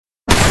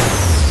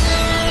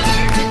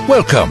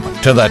Welcome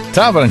to the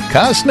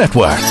Taverncast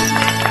Network.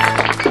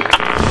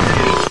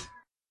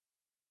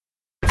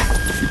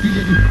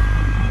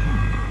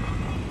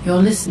 You're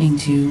listening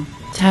to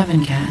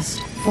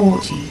Taverncast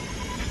 40.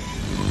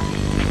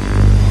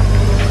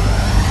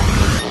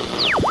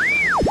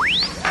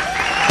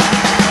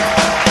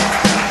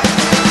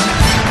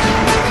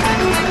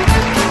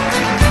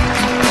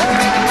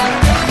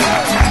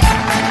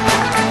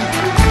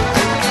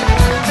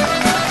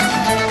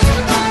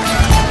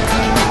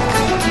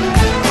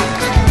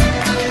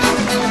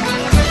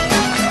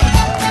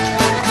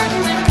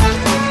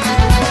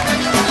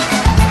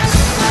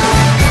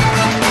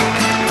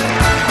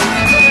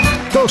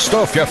 Dust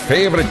off your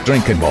favourite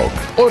drinking mug,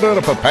 order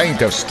up a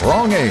pint of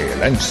strong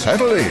ale and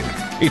settle in.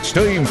 It's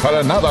time for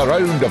another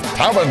round of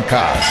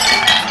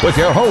Taverncast with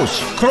your hosts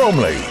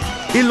Cromley,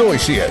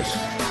 Eloysius,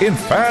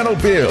 Infernal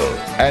Bill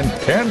and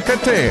Ken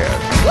Kater.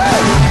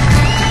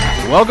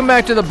 Welcome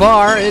back to the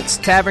bar. It's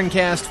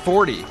Taverncast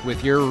 40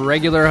 with your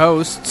regular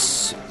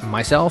hosts,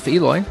 myself,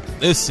 Eloy.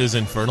 This is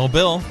Infernal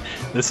Bill.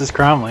 This is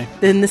Cromley.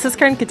 And this is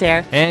Kern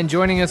Kater. And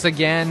joining us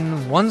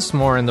again once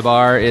more in the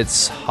bar,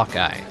 it's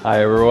Hawkeye.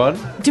 Hi, everyone.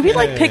 Do we,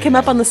 pick him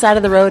up on the side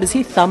of the road? Is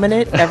he thumbing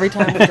it every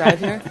time we drive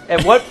here?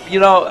 At what,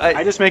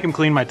 I just make him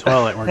clean my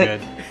toilet and we're good.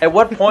 At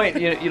what point,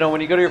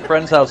 when you go to your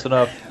friend's house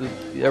enough,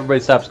 everybody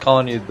stops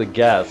calling you the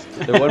guest.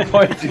 At what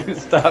point do you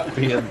stop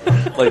being,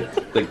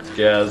 the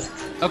guest?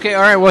 Okay,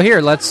 all right, well,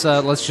 here, let's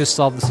just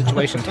solve the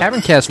situation.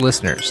 Taverncast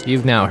listeners,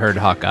 you've now heard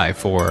Hawkeye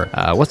for,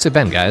 what's it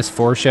been, guys?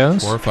 4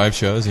 shows? 4 or 5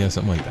 shows, yeah,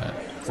 something like that.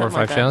 4 or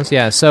 5 shows,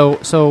 yeah. So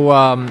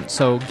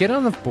get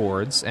on the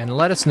boards and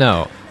let us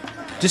know.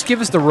 Just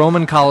give us the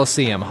Roman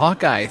Colosseum.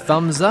 Hawkeye,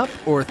 thumbs up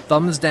or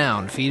thumbs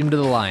down? Feed him to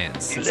the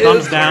lions.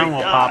 Thumbs down,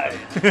 we'll pop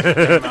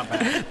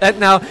him.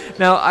 Now,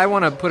 I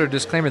want to put a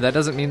disclaimer. That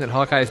doesn't mean that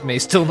Hawkeye may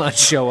still not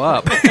show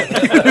up.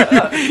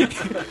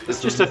 It's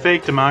just a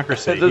fake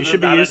democracy. You should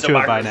be used to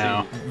it by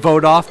now.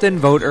 Vote often,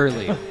 vote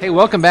early. Hey,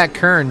 welcome back,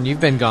 Kern. You've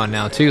been gone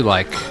now, too,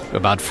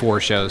 about 4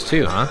 shows,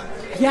 too, huh?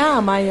 Yeah,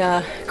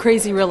 my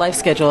crazy real-life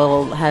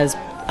schedule has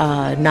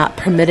not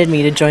permitted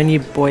me to join you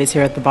boys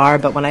here at the bar,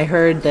 but when I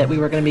heard that we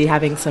were going to be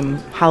having some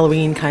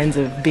Halloween kinds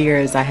of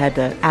beers, I had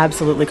to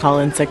absolutely call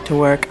in sick to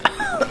work.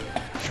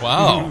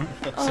 Wow.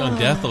 So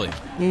deathly.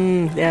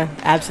 Yeah,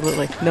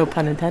 absolutely. No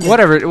pun intended.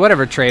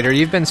 Whatever, Trader.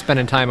 You've been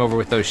spending time over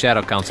with those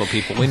Shadow Council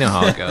people. We know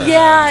how it goes.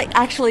 Yeah,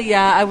 actually,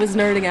 I was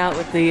nerding out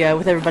with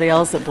with everybody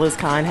else at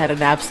BlizzCon. Had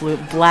an absolute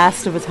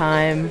blast of a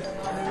time.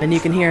 And you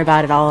can hear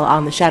about it all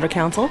on the Shadow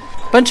Council.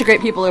 Bunch of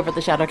great people over at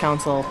the Shadow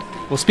Council.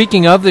 Well,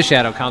 speaking of the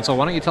Shadow Council,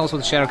 why don't you tell us what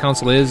the Shadow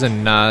Council is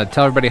and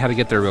tell everybody how to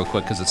get there real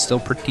quick, because it's still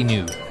pretty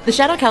new. The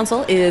Shadow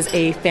Council is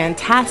a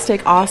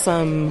fantastic,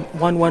 awesome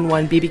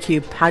 111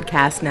 BBQ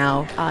podcast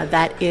now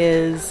that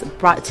is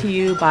brought to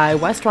you by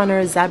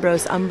Westrunners,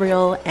 Zabros,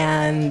 Umbriel,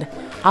 and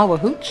Awa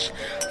Hooch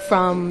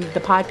from the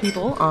Pod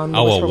People on the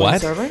Awa what?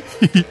 server.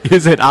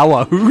 Is it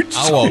Awa Hooch?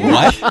 Awa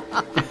what?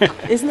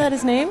 Isn't that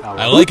his name?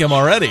 I like him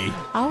already.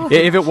 Awa Hooch.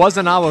 If it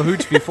wasn't Awa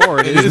Hooch before,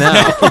 it is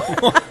now.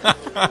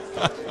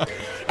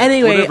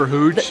 Anyway, Whatever,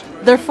 Hooch.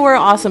 They're 4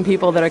 awesome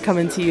people that are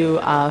coming to you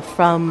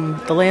from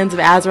the lands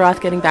of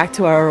Azeroth, getting back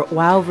to our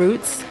WoW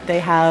roots. They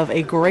have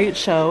a great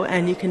show,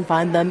 and you can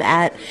find them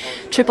at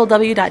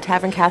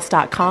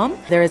www.taverncast.com.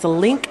 There is a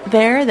link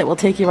there that will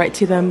take you right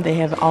to them. They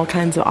have all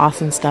kinds of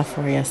awesome stuff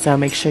for you, so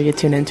make sure you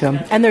tune into them.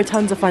 And they're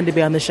tons of fun to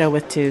be on the show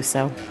with, too.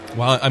 So,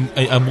 Well,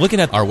 I'm looking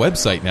at our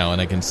website now, and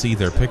I can see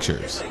their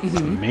pictures. It's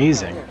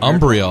amazing.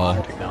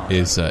 Umbriel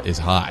is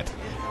hot.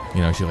 She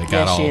got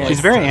Yeah, all. she is. She's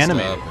very dressed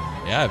animated. up and-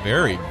 yeah,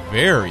 very,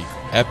 very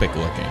epic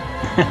looking.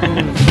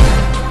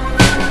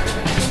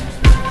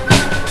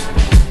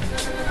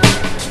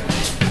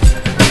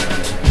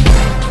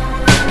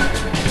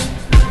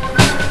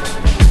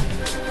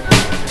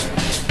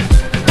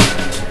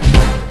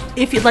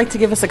 if you'd like to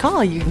give us a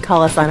call, you can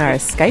call us on our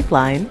Skype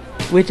line,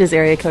 which is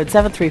area code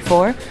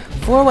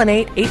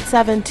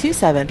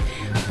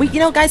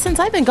 734-418-8727. Guys, since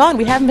I've been gone,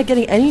 we haven't been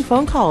getting any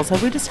phone calls.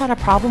 Have we just had a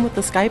problem with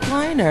the Skype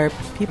line, or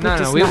people No,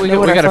 just we not know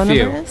what our got a phone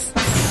few. number is?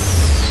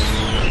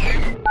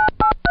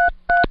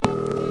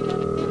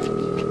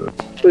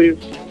 Please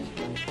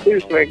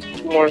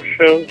make more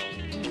shows.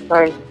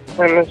 I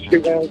miss you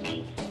guys.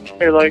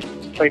 You're like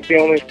the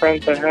only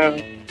friends I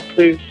have.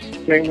 Please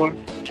make more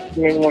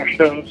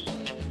shows.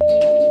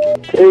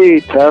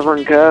 Hey,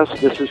 Taverncast,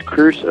 this is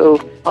Crusoe.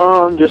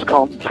 I'm just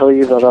calling to tell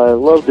you that I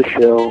love the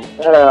show.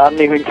 I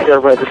don't even care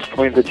by this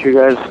point that you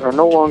guys are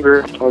no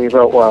longer talking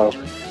about WoW.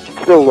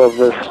 Still love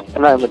this,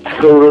 and I'm a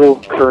total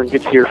Kern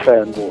Kater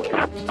fanboy.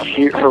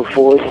 Her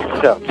voice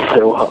sounds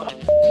so hot.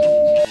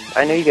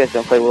 I know you guys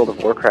don't play World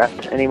of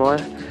Warcraft anymore,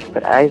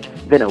 but I've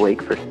been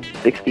awake for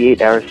 68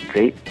 hours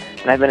straight,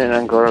 and I've been in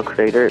Angoro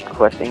Crater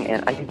questing,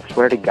 and I can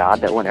swear to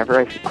God that whenever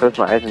I close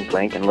my eyes and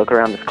blink and look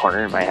around this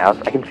corner in my house,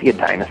 I can see a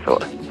dinosaur.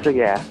 So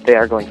yeah, they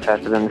are going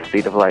faster than the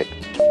speed of light.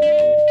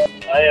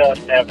 Hi,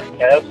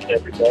 Taverncast,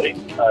 everybody.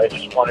 I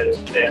just wanted to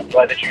say I'm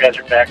glad that you guys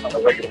are back on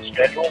the regular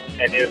schedule,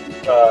 and if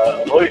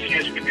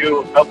Aloysius could do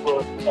a couple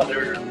of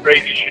other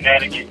crazy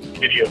shenanigans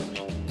videos,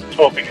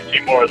 hoping to see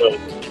more of those.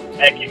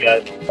 Thank you,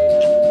 guys.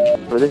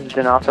 Well, this is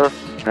Donato,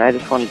 and I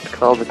just wanted to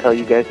call to tell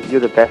you guys that you're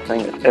the best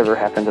thing that's ever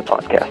happened to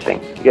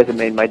podcasting. You guys have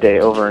made my day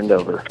over and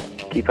over.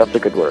 Keep up the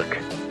good work.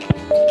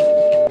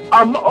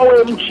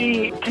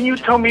 OMG, can you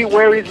tell me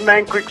where is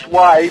Mancrick's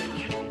wife?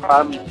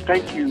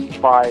 Thank you,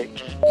 bye.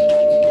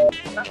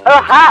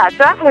 Oh, hi,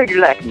 so I heard you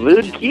like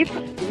mood keeps.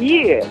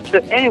 Yeah. So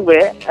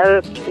anyway,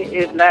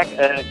 it's like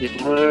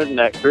this mood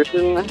like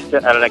person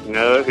that I like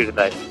know who's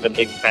like a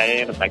big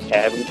fan of like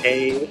Tavern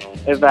Cast.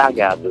 If I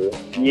got this,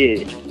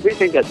 yeah. We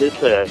think that this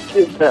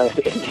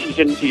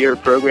addition to your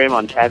program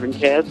on Tavern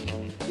Cast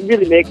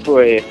really make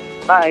for a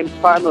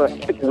far more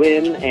epic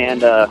win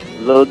and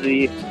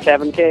loadsy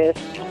Tavern Cast.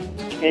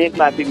 And it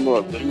might be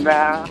more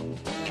now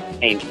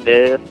and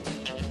stuff.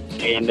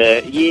 And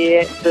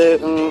yeah,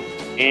 so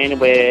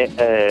anyway,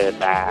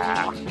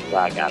 bye.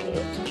 I got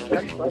it.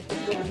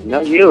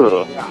 No,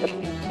 you.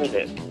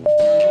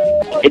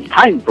 It's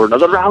time for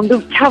another round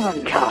of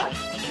Tavern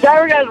Cast.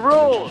 Tavern Cast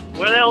rules!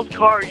 What else,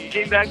 Car? You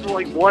came back for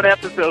like one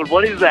episode.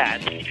 What is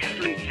that?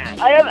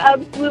 I have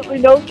absolutely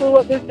no clue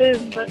what this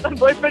is, but my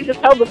boyfriend just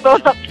held the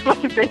phone up to my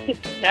face.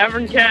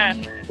 Tavern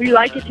Cast. We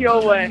like it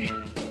your way.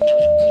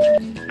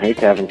 Hey,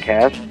 Tavern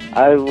Cast.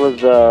 I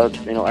was, I've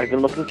been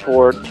looking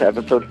forward to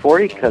episode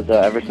 40 because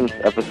ever since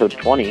episode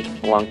 20,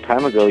 a long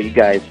time ago, you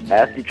guys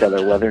asked each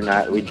other whether or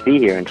not we'd be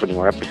here in 20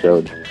 more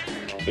episodes.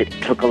 It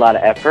took a lot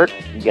of effort.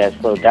 You guys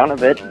slowed down a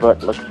bit,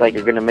 but looks like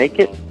you're going to make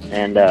it,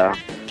 and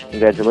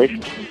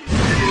congratulations.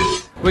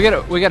 We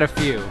got a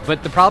few,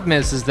 but the problem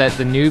is that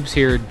the noobs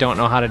here don't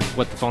know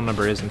what the phone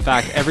number is. In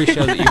fact, every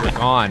show that you were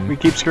on, we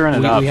keep screwing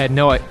it up. We had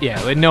no idea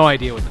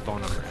what the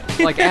phone number is.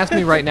 Like, ask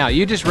me right now.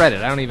 You just read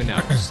it. I don't even know.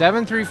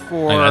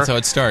 734. That's how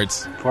it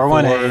starts.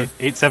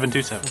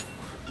 418-8727.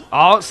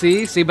 Oh,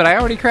 see, but I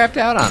already crapped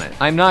out on it.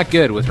 I'm not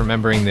good with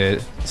remembering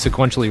the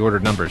sequentially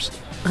ordered numbers.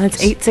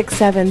 It's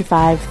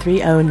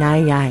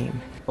 867-530-99.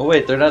 Oh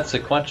wait, they're not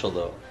sequential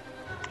though.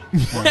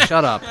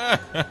 Shut up.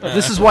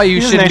 This is why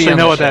you shouldn't actually be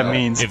know what show. that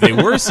means. If they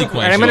were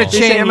sequential, and I'm going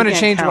to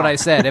change what I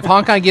said. If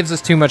Hong Kong gives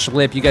us too much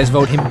lip, you guys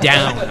vote him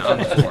down on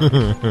the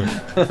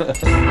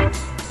floor.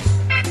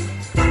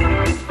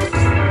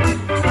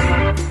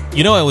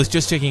 You know, I was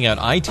just checking out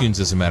iTunes,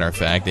 as a matter of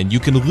fact, and you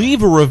can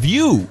leave a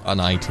review on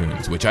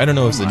iTunes, which I don't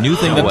know if it's a new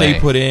thing that they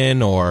put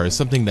in or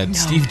something that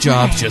Steve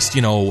Jobs just,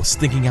 was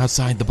thinking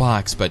outside the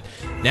box. But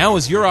now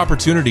is your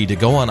opportunity to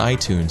go on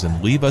iTunes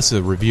and leave us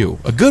a review.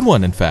 A good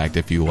one, in fact,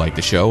 if you like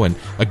the show, and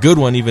a good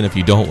one even if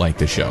you don't like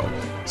the show.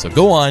 So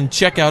go on,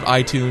 check out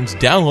iTunes,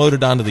 download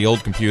it onto the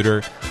old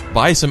computer,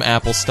 buy some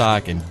Apple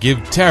stock, and give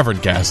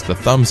Taverncast the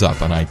thumbs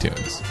up on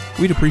iTunes.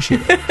 We'd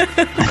appreciate it.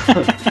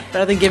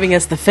 Rather than giving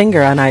us the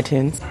finger on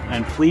iTunes.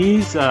 And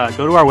please go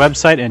to our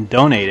website and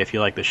donate if you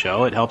like the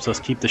show. It helps us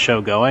keep the show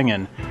going.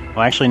 And,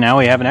 well, actually, now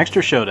we have an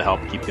extra show to help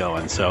keep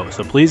going. So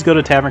please go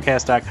to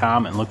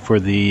taverncast.com and look for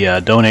the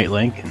donate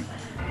link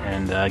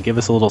and give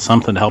us a little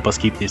something to help us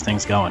keep these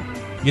things going.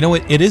 You know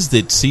what? It is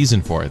the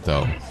season for it,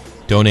 though.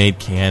 Donate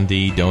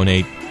candy,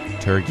 donate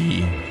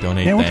turkey,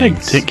 donate we'll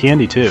things. take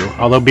candy, too.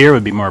 Although beer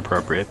would be more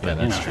appropriate. But,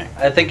 that's true.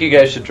 I think you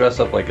guys should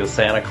dress up like a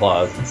Santa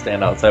Claus and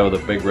stand outside with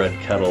a big red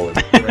kettle and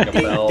ring a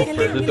bell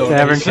for the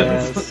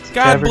donations.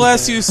 God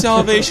bless you,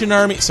 Salvation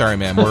Army. Sorry,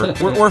 man.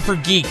 We're for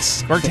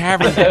geeks. We're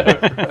tavern.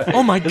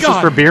 Oh, my God. This is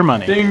for beer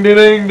money. Ding,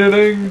 ding,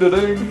 ding, ding,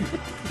 ding.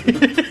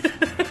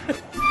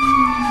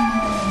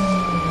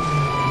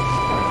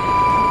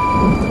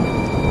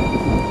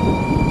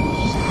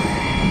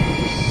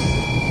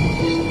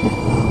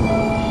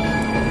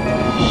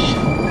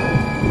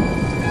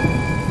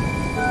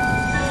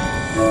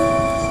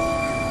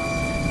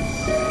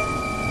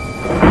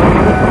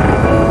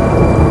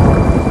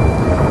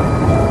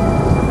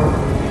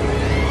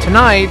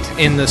 Tonight,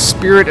 in the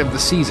spirit of the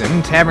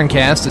season,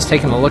 Taverncast is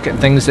taking a look at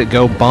things that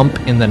go bump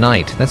in the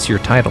night. That's your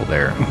title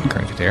there,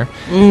 Crankateer.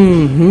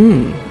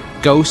 Mm-hmm.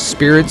 Ghosts,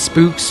 spirits,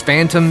 spooks,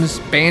 phantoms,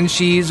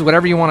 banshees,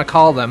 whatever you want to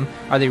call them.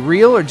 Are they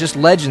real or just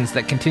legends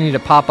that continue to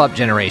pop up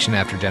generation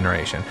after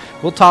generation?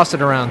 We'll toss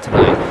it around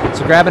tonight.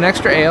 So grab an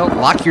extra ale,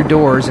 lock your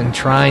doors, and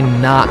try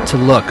not to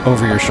look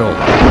over your shoulder.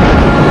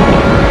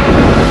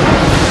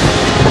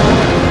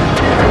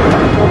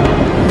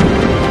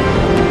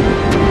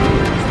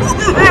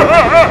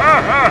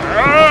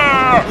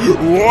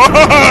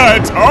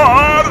 What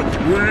are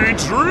we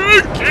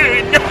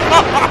drinking?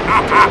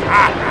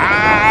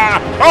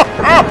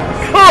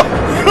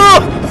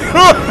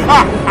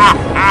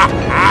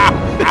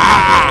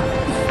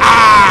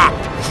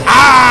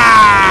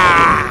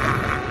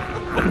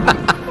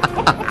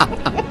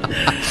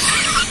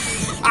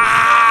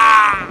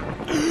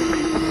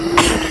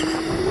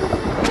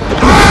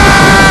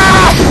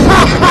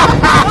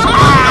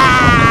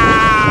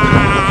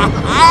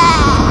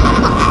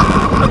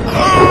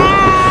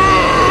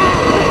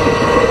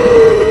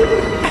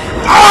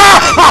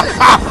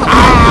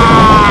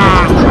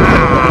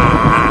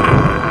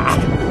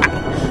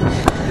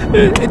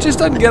 It just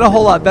doesn't get a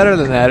whole lot better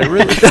than that. It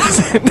really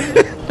doesn't.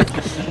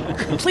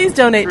 Please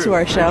donate to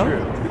our show.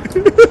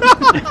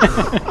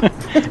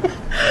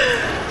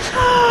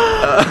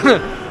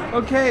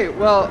 Okay,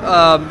 well,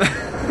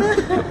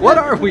 What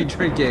are we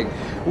drinking?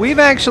 We've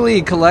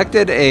actually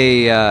collected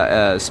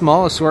a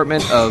small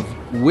assortment of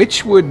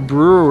Witchwood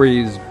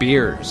Brewery's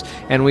beers.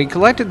 And we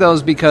collected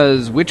those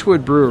because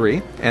Witchwood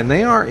Brewery, and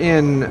they are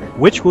in...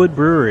 Witchwood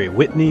Brewery,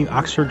 Whitney,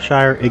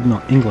 Oxfordshire,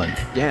 England.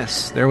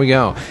 Yes, there we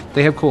go.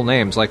 They have cool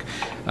names like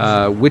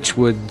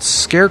Witchwood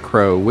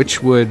Scarecrow,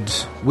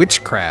 Witchwood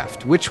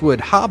Witchcraft, Witchwood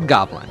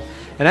Hobgoblin.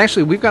 And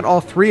actually, we've got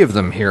all three of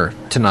them here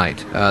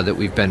tonight that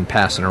we've been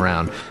passing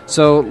around.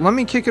 So let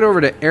me kick it over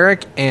to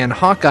Eric and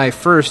Hawkeye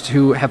first,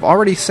 who have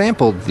already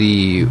sampled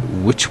the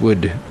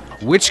Witchwood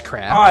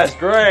Witchcraft. Oh, it's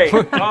great.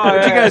 What do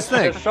you guys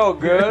think? It's so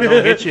good.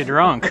 It'll get you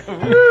drunk.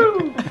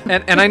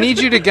 And I need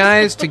you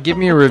guys to give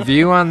me a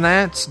review on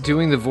that,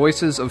 doing the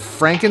voices of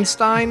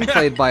Frankenstein,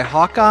 played by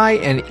Hawkeye,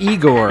 and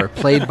Igor,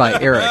 played by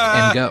Eric,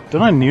 and go.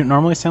 Don't I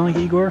normally sound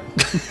like Igor?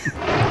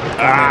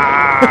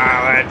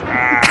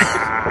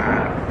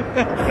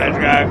 Let's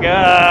go.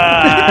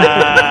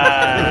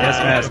 Yes,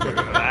 master.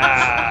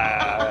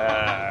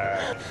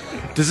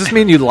 Does this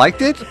mean you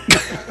liked it?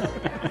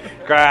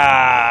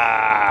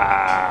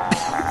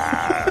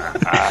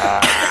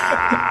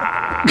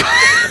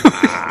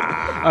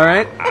 All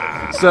right.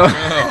 So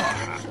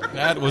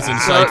that was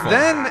insightful.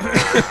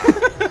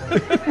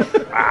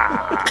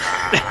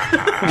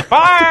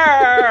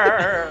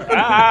 Fire!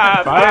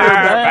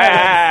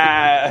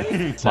 Fire!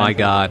 My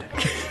God.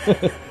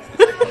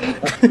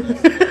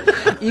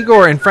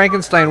 Igor and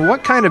Frankenstein,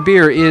 what kind of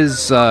beer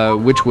is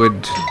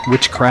Witchwood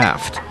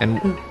Witchcraft?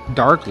 And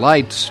Dark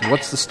Light,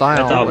 what's the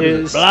style?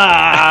 It's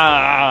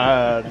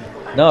blonde.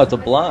 No, it's a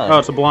blonde. Oh,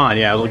 it's a blonde.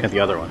 Yeah, I was looking at the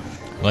other one.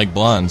 Like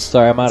blondes.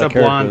 Sorry, I'm out It's of a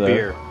character blonde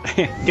there.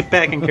 beer. Get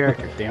back in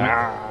character,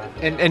 damn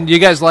it. And you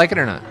guys like it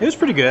or not? It was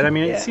pretty good. I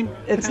mean, it seemed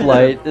It's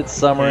light. It's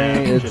summery.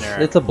 Yeah, it's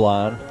generic. it's a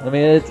blonde. I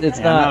mean, it's Yeah,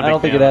 I'm not. not a I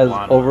don't big think it fan has of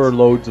blonde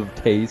overloads of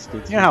taste.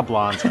 It's You know how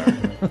blondes are.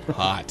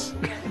 Hot.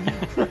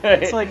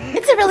 It's like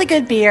It's a really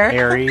good beer.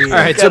 airy. All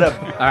right,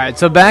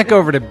 so back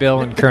over to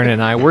Bill and Kern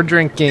and I. We're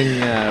drinking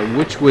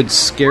Witchwood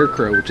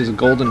Scarecrow, which is a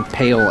golden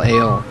pale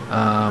ale.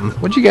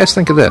 What do you guys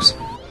think of this?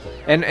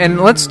 And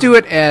let's do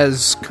it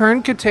as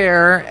Kern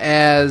Kater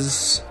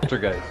as...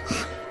 Poltergeist.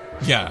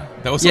 Yeah,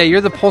 that was. Yeah, you're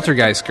the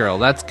poltergeist girl.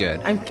 That's good.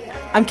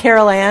 I'm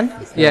Carol Ann.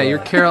 Yeah, you're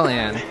Carol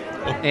Ann.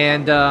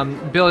 And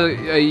Bill,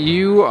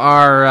 you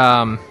are...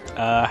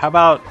 how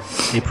about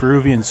a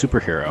Peruvian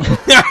superhero?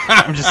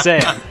 I'm just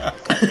saying.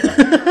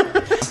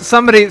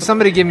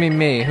 Somebody give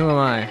me. Who am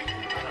I?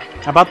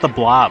 How about the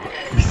Blob?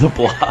 The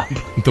Blob.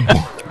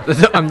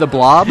 I'm the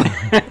Blob?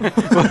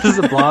 What does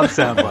the Blob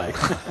sound like?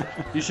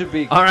 You should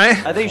be. All right.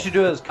 I think you should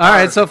do it as. All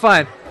right, so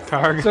fine.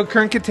 Karg. So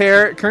Kern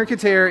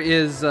Kater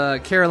is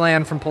Carol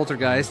Ann from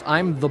Poltergeist.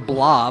 I'm the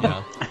Blob,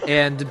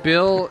 and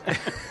Bill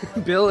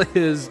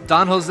is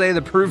Don Jose,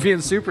 the Peruvian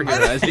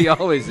superhero, as he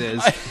always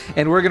is.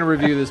 And we're going to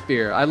review this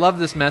beer. I love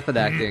this method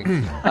acting.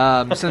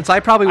 Since I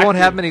probably won't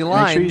have many sure you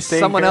lines, stay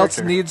in someone else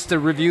character. needs to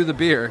review the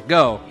beer.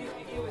 Go.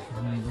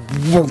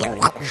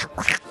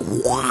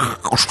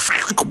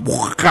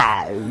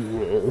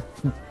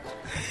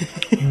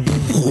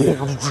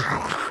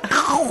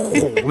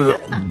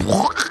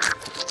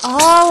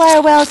 All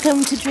are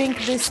welcome to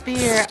drink this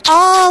beer.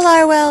 All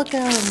are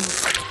welcome.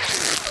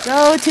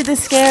 Go to the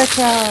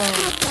Scarecrow.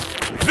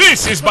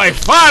 This is by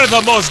far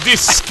the most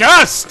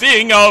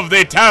disgusting of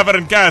the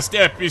Taverncast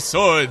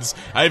episodes.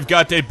 I've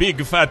got a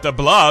big fat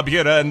blob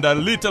here and a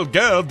little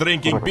girl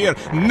drinking beer,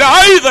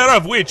 neither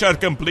of which are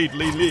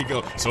completely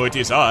legal. So it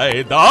is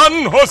I,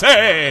 Don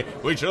Jose,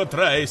 which shall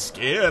try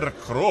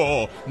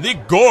Scarecrow, the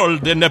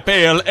golden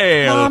pale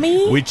ale.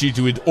 Mommy? Which it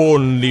would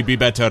only be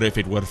better if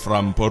it were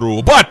from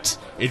Peru. But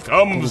it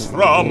comes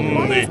from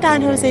Why the is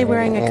Don Jose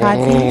wearing a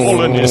codpiece?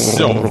 holiness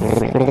of...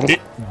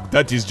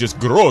 That is just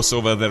gross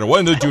over there.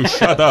 Why don't you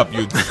shut up,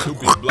 you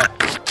stupid blood?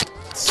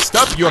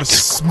 Stop your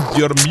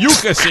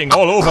mucusing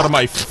all over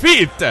my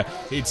feet.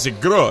 It's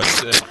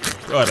gross.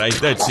 All right,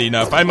 that's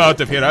enough. I'm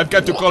out of here. I've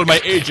got to call my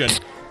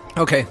agent.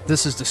 Okay,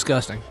 this is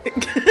disgusting.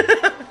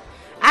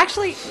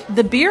 Actually,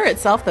 the beer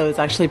itself, though, is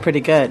actually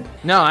pretty good.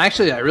 No,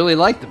 actually, I really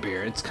like the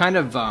beer. It's kind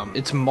of,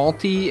 it's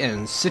malty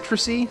and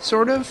citrusy,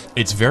 sort of.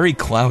 It's very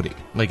cloudy.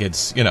 Like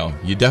it's,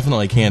 you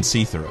definitely can't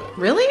see through it.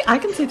 Really? I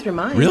can see through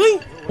mine.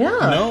 Really?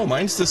 Yeah. No,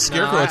 mine's the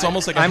Scarecrow. It's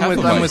almost like a I'm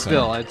Hefeweizen. with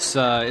Bill.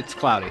 It's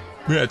cloudy.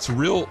 Yeah, it's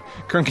real.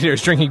 Kern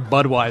Kater's drinking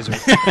Budweiser.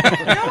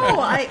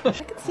 No, I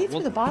can see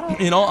through the bottle.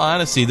 In all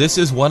honesty, this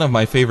is one of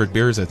my favorite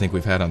beers I think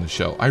we've had on the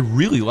show. I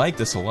really like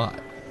this a lot.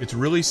 It's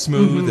really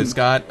smooth. It's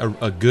got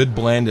a good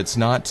blend. It's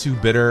not too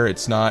bitter.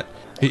 It's not...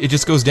 It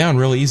just goes down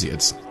real easy.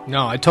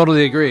 No, I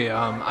totally agree.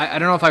 I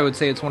don't know if I would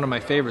say it's one of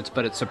my favorites,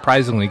 but it's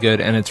surprisingly good,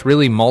 and it's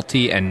really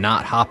malty and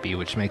not hoppy,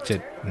 which makes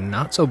it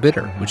not so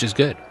bitter, which is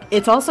good.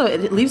 It's also,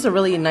 it leaves a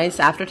really nice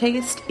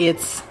aftertaste.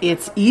 It's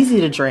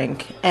easy to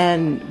drink,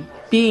 and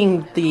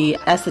being the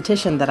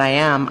esthetician that I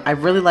am, I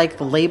really like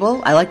the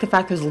label. I like the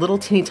fact there's little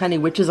teeny tiny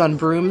witches on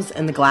brooms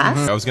in the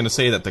glass. I was going to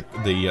say that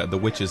the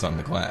witch is on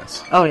the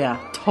glass. Oh yeah,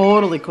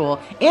 totally cool.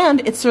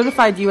 And it's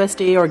certified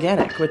USDA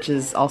organic, which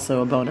is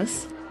also a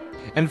bonus.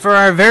 And for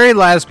our very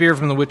last beer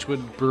from the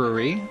Witchwood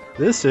Brewery,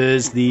 this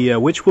is the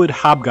Witchwood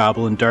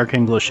Hobgoblin Dark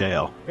English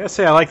Ale. I gotta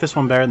say, I like this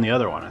one better than the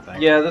other one, I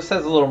think. Yeah, this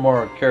has a little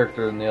more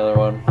character than the other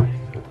one.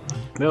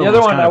 The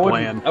other one, I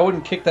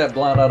wouldn't kick that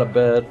blonde out of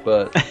bed,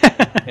 but,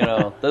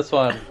 this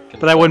one...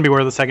 But that wouldn't be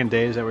worth the second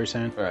day, is that what you're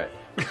saying? Right.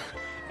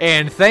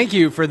 And thank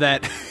you for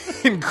that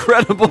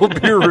incredible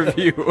beer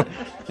review.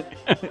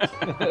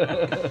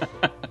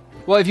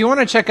 Well, if you want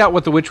to check out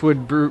what the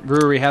Witchwood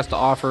Brewery has to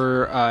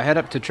offer, head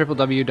up to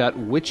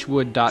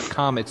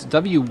www.witchwood.com. It's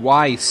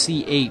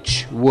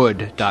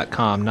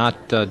WYCHwood.com,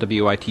 not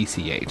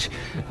WITCH.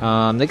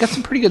 They got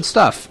some pretty good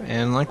stuff,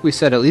 and like we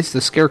said, at least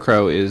the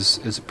Scarecrow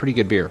is a pretty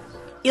good beer.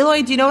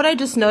 Eloy, do you know what I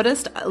just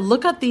noticed?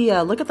 Look at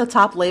the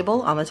top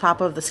label on the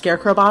top of the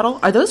Scarecrow bottle.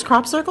 Are those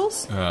crop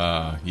circles?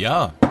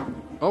 Yeah.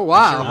 Oh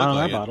wow! Sure on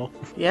that bottle.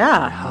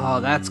 Yeah.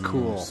 Oh, that's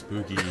cool.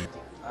 Spooky.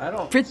 I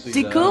don't.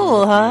 Pretty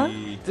cool, huh?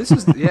 This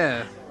is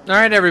yeah. All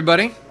right,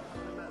 everybody.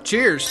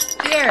 Cheers.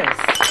 Cheers.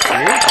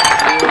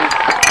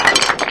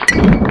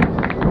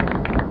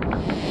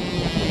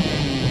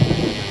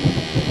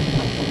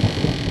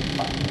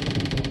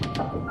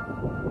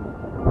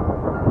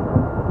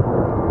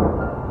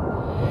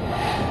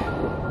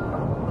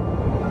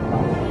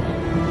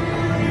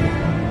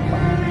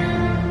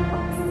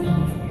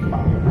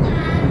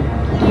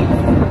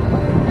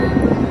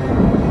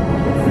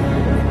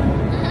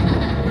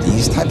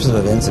 These types of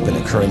events have been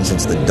occurring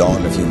since the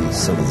dawn of human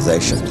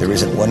civilization. There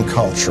isn't one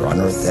culture on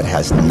Earth that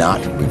has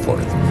not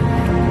reported them.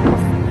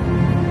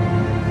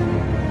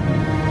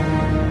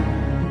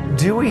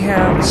 Do we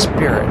have a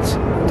spirit?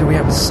 Do we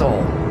have a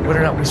soul?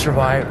 Whether or not we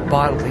survive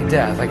bodily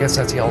death, I guess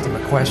that's the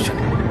ultimate question.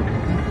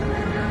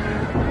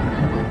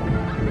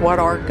 What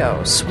are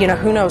ghosts?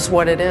 Who knows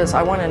what it is?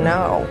 I want to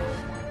know.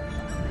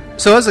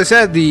 So as I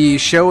said, the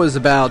show is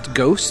about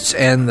ghosts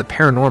and the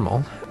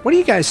paranormal. What do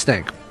you guys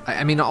think?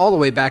 I mean, all the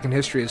way back in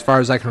history, as far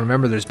as I can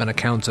remember, there's been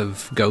accounts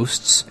of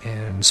ghosts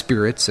and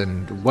spirits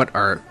and what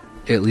are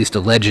at least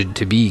alleged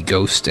to be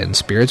ghosts and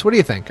spirits. What do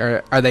you think?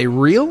 Are they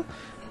real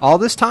all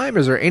this time?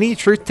 Is there any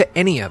truth to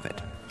any of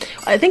it?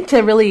 I think to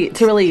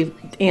really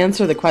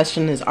answer the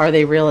question is, are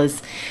they real,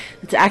 is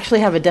to actually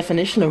have a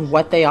definition of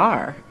what they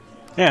are.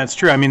 Yeah, it's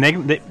true. I mean,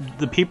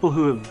 the people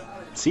who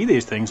see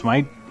these things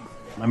might,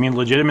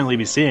 legitimately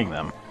be seeing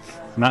them.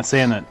 I'm not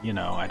saying that,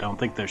 I don't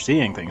think they're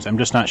seeing things. I'm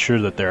just not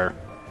sure that they're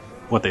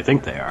what they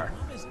think they are.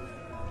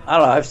 I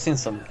don't know. I've seen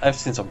some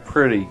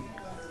pretty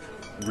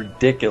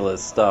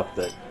ridiculous stuff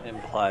that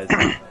implies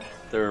that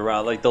they're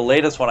around. Like the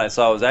latest one I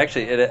saw was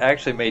actually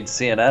made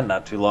CNN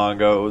not too long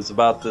ago. It was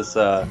about this.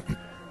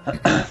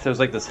 There's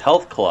like this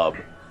health club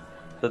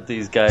that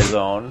these guys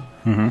own,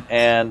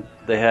 and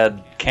they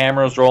had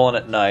cameras rolling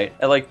at night.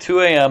 At like 2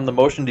 a.m., the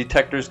motion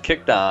detectors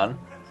kicked on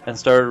and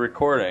started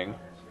recording,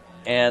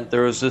 and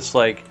there was this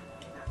like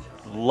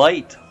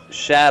light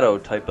shadow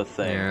type of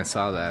thing. Yeah, I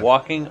saw that.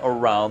 Walking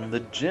around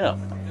the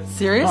gym.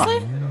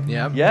 Seriously?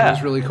 Yeah. Yeah. It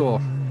was really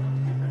cool.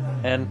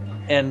 And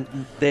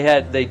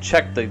they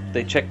checked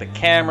the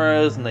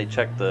cameras and they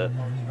checked the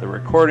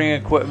recording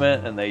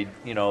equipment and they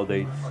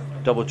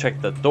double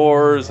checked the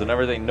doors and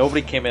everything.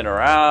 Nobody came in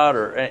or out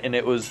and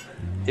it was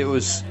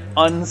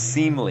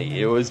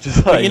unseemly. It was just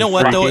like, but you know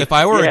what though? If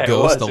I were a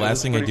ghost, the it last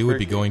was thing I'd do would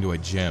be freaky. going to a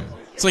gym.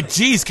 It's like,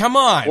 geez, come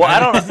on. Well, I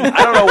don't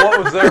know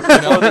what was there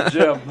before the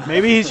gym.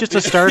 Maybe he's just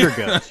a starter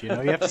ghost. You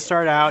have to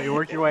start out, you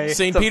work your way.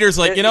 St. Peter's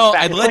like,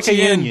 I'd let you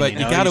in, but you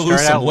got to lose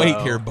start out some weight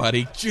low. here,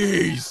 buddy.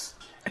 Jeez.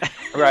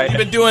 Right. You've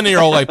been doing it your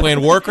whole life,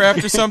 playing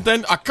Warcraft or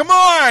something? Oh, come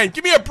on,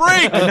 give me a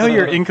break. I know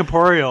you're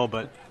incorporeal,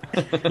 but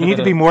you need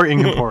to be more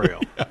incorporeal.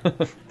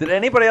 Did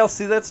anybody else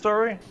see that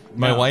story?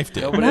 My wife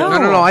did.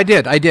 No, I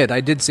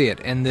did see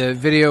it, and the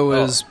video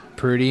was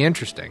pretty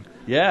interesting.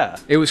 Yeah.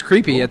 It was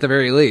creepy at the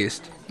very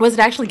least. Was it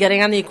actually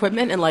getting on the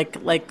equipment and like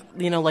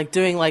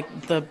doing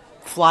like the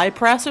fly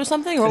press or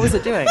something? Or what was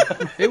it doing?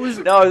 It was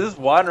just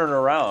wandering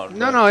around.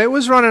 No, it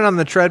was running on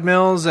the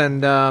treadmills,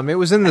 and it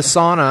was in the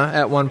sauna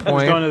at one I was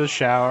point. going to the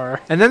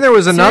shower. And then there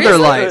was another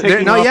light.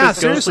 Taking off his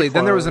ghostly Seriously.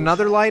 Then there was clothes.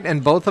 another light,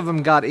 and both of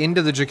them got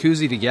into the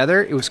jacuzzi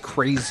together. It was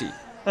crazy.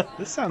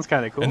 This sounds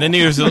kind of cool. And then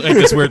there's like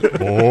this weird,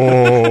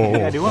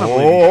 Yeah, I do want to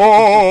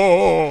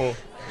believe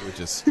it was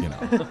just,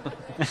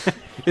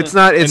 It's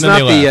not And then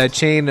the they laughed.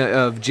 chain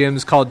of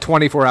gyms called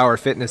 24-Hour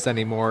Fitness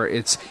anymore.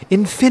 It's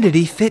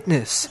Infinity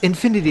Fitness.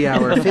 Infinity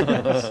Hour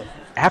Fitness.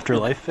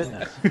 Afterlife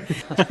Fitness.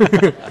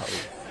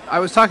 I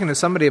was talking to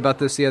somebody about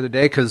this the other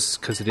day because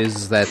it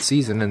is that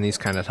season and these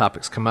kind of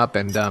topics come up.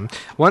 And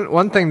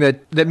one thing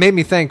that made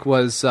me think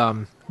was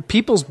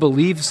people's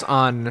beliefs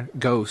on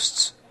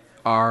ghosts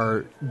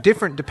are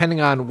different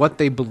depending on what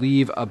they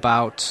believe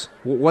about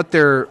what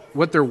their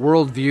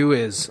worldview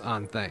is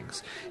on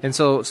things. And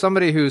so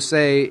somebody who let's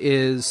say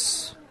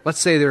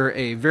they're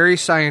a very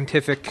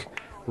scientific,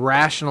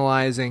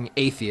 rationalizing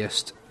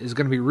atheist, is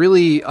going to be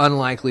really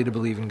unlikely to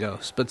believe in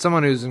ghosts. But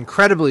someone who's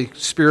incredibly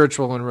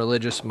spiritual and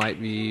religious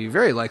might be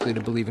very likely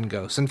to believe in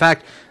ghosts. In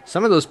fact,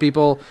 some of those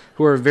people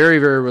who are very,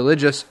 very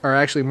religious are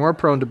actually more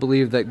prone to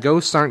believe that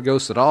ghosts aren't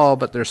ghosts at all,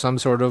 but they're some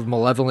sort of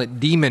malevolent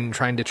demon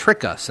trying to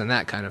trick us and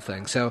that kind of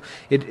thing. So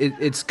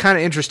it's kind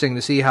of interesting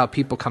to see how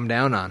people come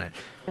down on it.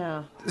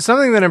 Yeah.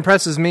 Something that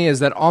impresses me is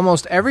that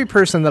almost every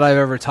person that I've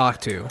ever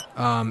talked to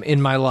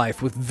in my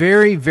life, with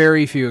very,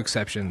 very few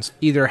exceptions,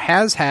 either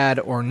has had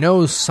or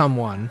knows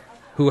someone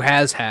who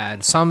has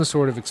had some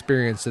sort of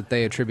experience that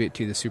they attribute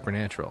to the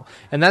supernatural.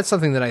 And that's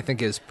something that I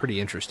think is pretty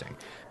interesting,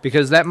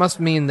 because that must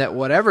mean that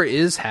whatever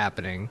is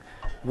happening,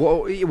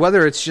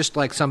 whether it's just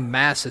like some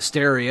mass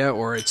hysteria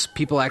or it's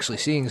people actually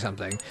seeing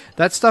something,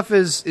 that stuff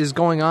is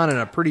going on in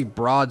a pretty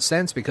broad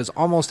sense, because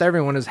almost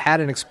everyone has had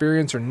an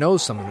experience or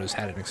knows someone who's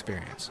had an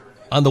experience.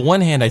 On the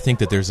one hand, I think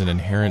that there's an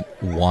inherent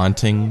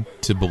wanting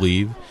to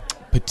believe,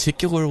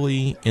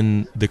 particularly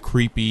in the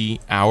creepy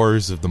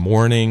hours of the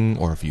morning,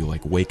 or if you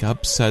like wake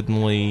up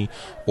suddenly,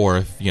 or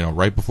if, you know,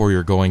 right before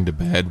you're going to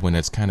bed when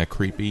it's kind of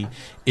creepy.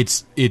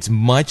 It's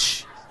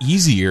much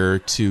easier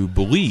to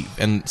believe,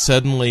 and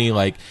suddenly,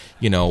 like,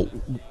 you know,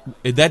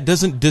 that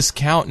doesn't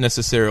discount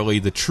necessarily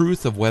the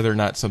truth of whether or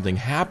not something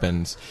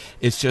happens.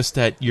 It's just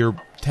that you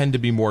tend to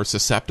be more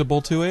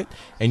susceptible to it,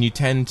 and you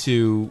tend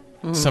to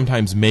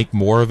sometimes make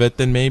more of it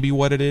than maybe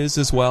what it is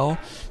as well.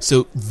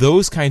 So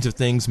those kinds of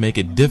things make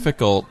it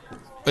difficult,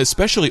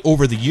 especially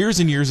over the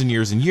years and years and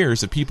years and years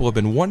that people have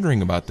been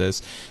wondering about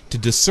this, to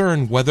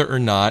discern whether or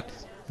not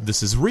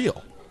this is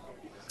real.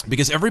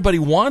 Because everybody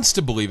wants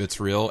to believe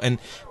it's real, and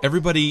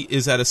everybody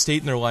is at a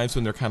state in their lives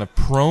when they're kind of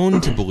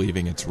prone to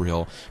believing it's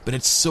real, but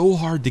it's so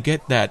hard to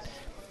get that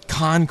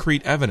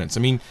concrete evidence.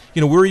 I mean,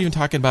 you know, we're even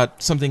talking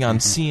about something on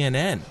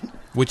CNN,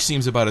 which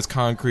seems about as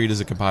concrete as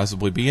it could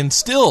possibly be, and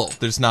still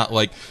there's not,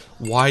 like,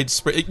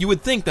 widespread. You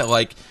would think that,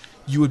 like,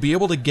 you would be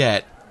able to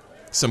get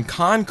some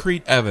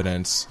concrete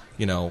evidence.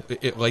 You know,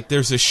 like,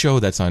 there's a show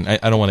that's on, I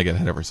don't want to get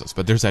ahead of ourselves,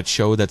 but there's that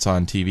show that's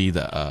on TV,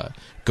 the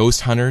Ghost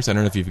Hunters. I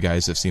don't know if you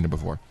guys have seen it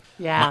before.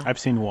 Yeah. I've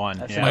seen one.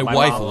 My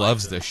wife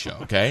loves this show,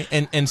 okay?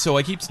 And so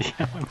I keep...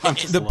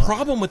 the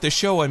problem with the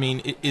show, I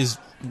mean, is,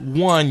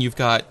 one, you've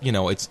got, you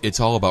know, it's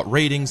all about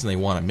ratings, and they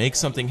want to make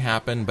something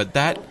happen, but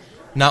that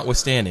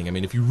notwithstanding, I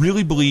mean, if you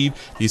really believe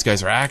these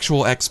guys are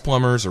actual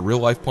ex-plumbers or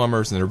real-life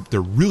plumbers, and they're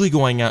really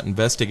going out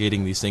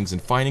investigating these things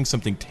and finding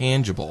something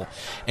tangible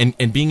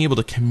and being able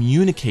to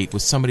communicate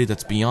with somebody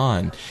that's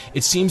beyond,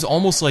 it seems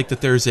almost like that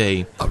there's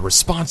a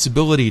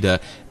responsibility to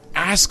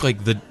ask,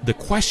 like, the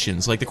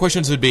questions. Like, the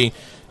questions would be,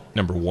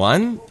 number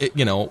one,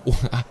 you know,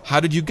 how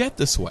did you get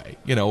this way?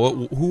 You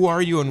know, who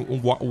are you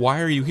and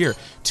why are you here?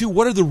 Two,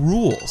 what are the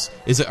rules?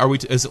 Is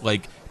it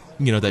like,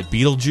 you know, that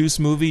Beetlejuice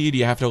movie? Do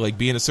you have to, like,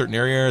 be in a certain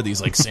area? Are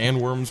these, like,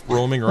 sandworms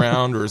roaming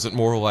around? Or is it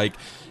more like,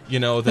 you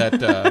know,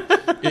 that,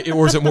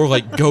 or is it more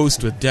like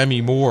Ghost with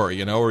Demi Moore,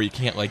 you know, or you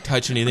can't, like,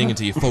 touch anything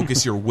until you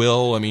focus your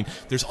will? I mean,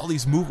 there's all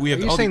these movies. Are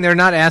you saying they're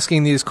not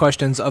asking these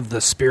questions of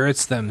the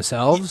spirits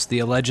themselves, the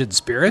alleged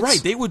spirits?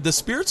 Right, the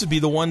spirits would be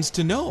the ones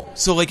to know.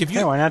 So, like, if you...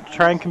 Yeah, why not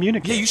try and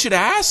communicate? Yeah, you should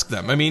ask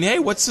them. I mean, hey,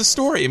 what's the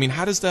story? I mean,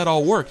 how does that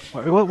all work?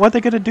 What are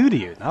they going to do to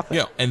you? Nothing.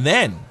 Yeah, and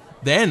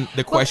then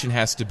the question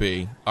has to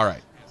be, all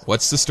right,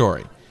 what's the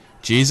story?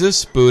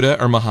 Jesus, Buddha,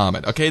 or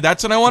Muhammad? Okay,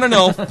 that's what I want to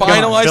know.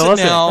 Finalize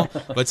it now.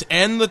 Let's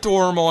end the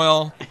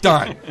turmoil.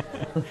 Done.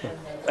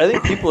 I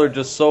think people are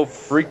just so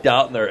freaked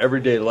out in their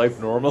everyday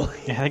life normally.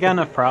 Yeah, they got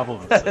enough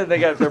problems. They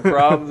got their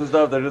problems and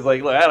stuff. They're just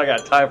like, look, I don't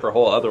got time for a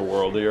whole other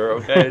world here,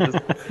 okay?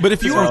 But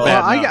if you were...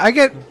 I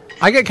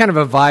get kind of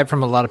a vibe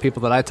from a lot of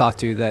people that I talk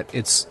to that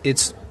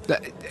it's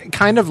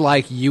kind of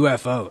like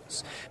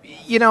UFOs.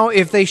 You know,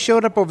 if they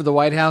showed up over the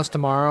White House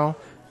tomorrow,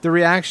 the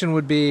reaction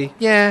would be,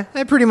 yeah,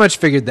 I pretty much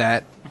figured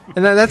that.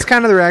 And that's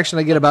kind of the reaction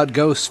I get about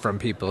ghosts from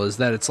people, is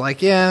that it's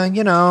like, yeah,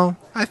 you know,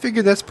 I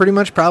figured that's pretty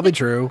much probably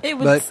true,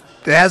 but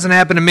it hasn't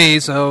happened to me,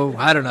 so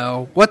I don't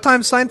know. What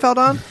time's Seinfeld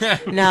on?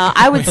 No,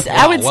 I would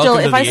still,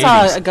 if I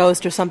saw 80s. a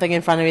ghost or something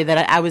in front of me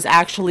that I was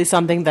actually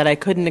something that I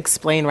couldn't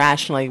explain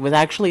rationally, was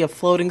actually a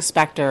floating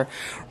specter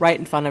right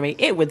in front of me,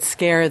 it would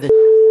scare the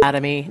out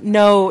of me.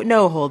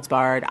 No holds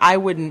barred. I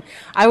wouldn't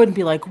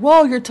be like,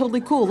 whoa, you're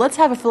totally cool. Let's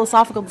have a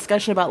philosophical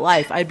discussion about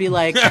life. I'd be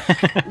like,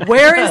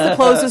 where is the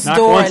closest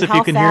door and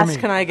how fast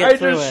can I get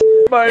through it?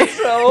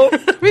 Myself.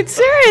 I mean,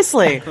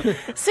 seriously,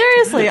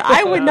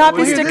 I would not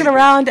be sticking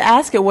around to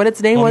ask it what its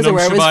name was or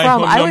where it was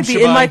from. I would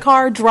be in my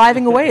car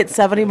driving away at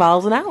 70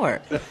 miles an hour.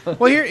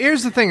 Well,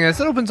 here's the thing. This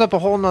opens up a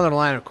whole nother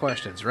line of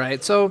questions,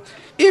 right? So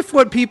if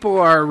what people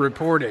are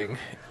reporting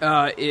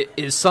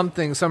is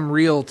some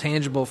real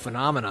tangible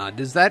phenomena,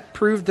 does that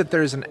prove that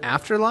there's an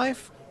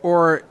afterlife?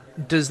 Or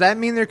does that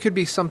mean there could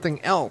be something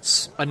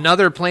else,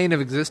 another plane of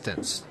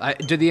existence?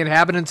 Do the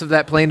inhabitants of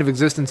that plane of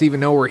existence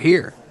even know we're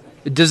here?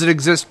 Does it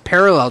exist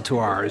parallel to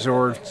ours,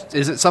 or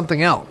is it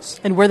something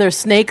else? And were there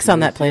snakes on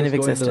that plane of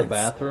Going existence? to the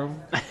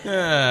bathroom?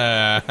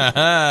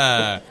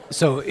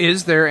 So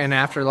is there an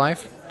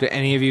afterlife? Do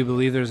any of you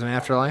believe there's an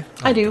afterlife?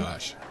 I do.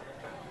 Gosh.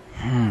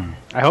 I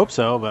hope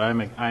so, but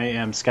I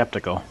am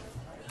skeptical.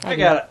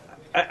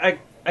 I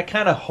I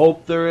kind of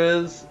hope there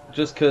is,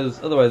 just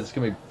because otherwise it's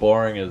gonna be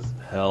boring as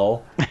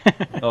hell.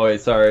 Oh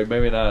wait, sorry,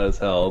 maybe not as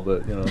hell,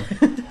 but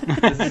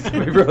this is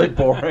gonna be really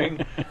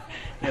boring.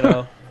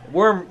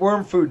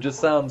 Worm food just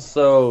sounds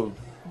so.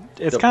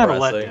 It's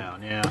depressing. kind of a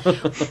letdown, yeah.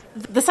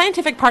 The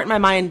scientific part in my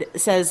mind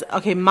says,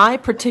 okay, my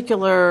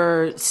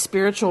particular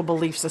spiritual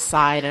beliefs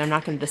aside, and I'm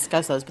not going to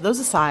discuss those, but those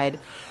aside,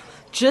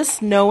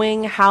 just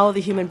knowing how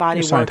the human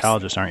body You're a works.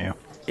 Scientologist, aren't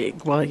you?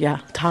 Well, yeah,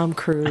 Tom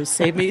Cruise,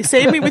 save me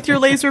with your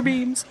laser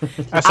beams.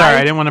 I'm sorry,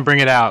 I didn't want to bring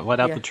it out. Let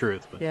out the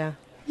truth. But. Yeah.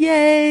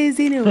 Yay,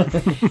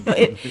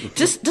 Xenu.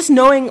 Just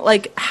knowing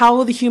like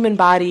how the human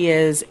body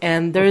is,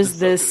 and there's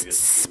this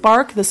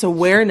spark, this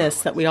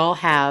awareness that we all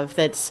have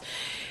that's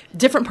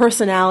different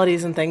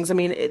personalities and things. I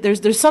mean,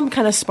 there's some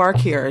kind of spark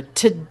here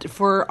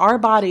for our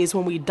bodies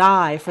when we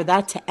die, for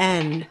that to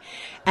end,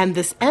 and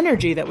this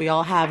energy that we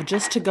all have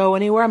just to go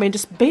anywhere. I mean,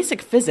 just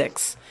basic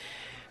physics.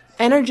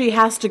 Energy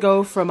has to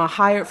go from a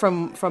higher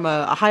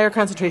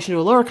concentration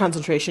to a lower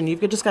concentration. You've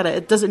just got to.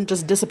 It doesn't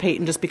just dissipate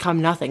and just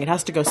become nothing. It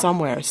has to go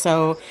somewhere.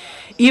 So,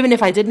 even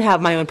if I didn't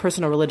have my own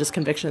personal religious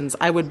convictions,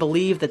 I would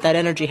believe that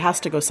energy has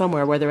to go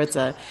somewhere, whether it's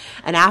an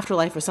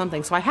afterlife or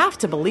something. So I have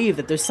to believe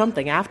that there's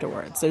something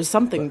afterwards. There's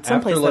something,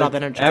 someplace that all the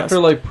energy goes.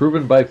 Afterlife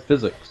proven by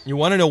physics. You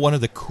want to know one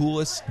of the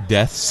coolest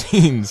death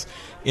scenes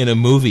in a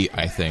movie?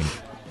 I think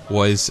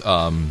was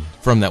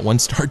from that one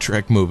Star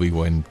Trek movie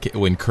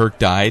when Kirk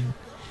died.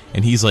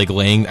 And he's like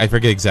laying, I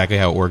forget exactly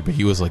how it worked, but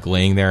he was like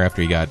laying there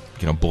after he got,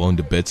 blown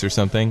to bits or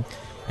something.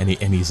 And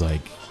he's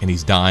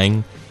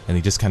dying, and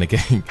he just kind of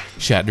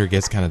Shatner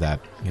gets kind of that,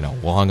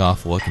 long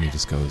off look, and he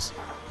just goes,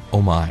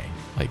 "Oh my,"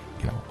 like,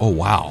 "Oh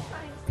wow,"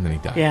 and then he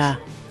dies. Yeah.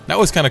 That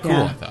was kind of cool,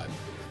 Yeah. I thought.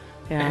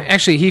 Yeah.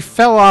 Actually, he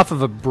fell off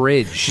of a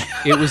bridge.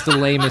 It was the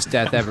lamest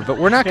death ever. But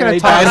we're not going to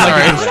talk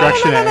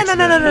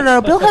about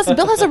No. Bill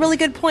has a really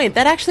good point.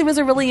 That actually was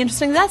a really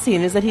interesting death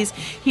scene. Is that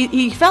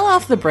he fell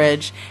off the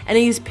bridge and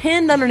he's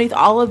pinned underneath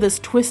all of this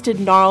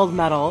twisted, gnarled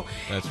metal,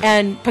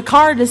 and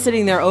Picard is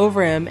sitting there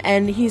over him,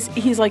 and he's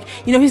like,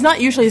 he's not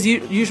usually his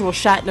usual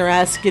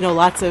Shatner-esque,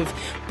 lots of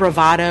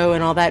bravado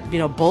and all that,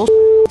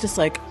 bullshit. Just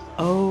like,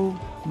 oh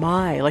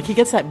my, like he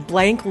gets that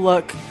blank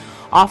look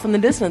off in the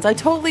distance. I'm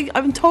totally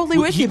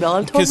with you, Bill.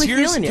 I'm totally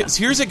feeling you. Because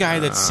here's a guy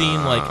that's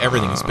seen like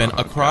everything. He's been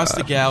across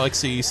the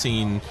galaxy,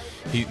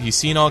 he's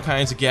seen all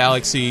kinds of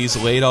galaxies,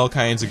 laid all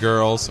kinds of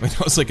girls. I mean,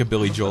 that was like a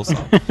Billy Joel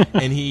song.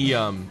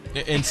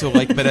 And so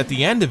like, but at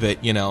the end of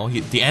it,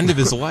 the end of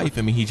his life,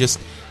 I mean,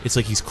 it's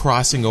like he's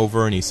crossing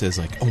over and he says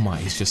like, "Oh my,"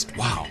 he's just,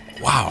 wow,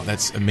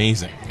 that's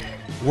amazing.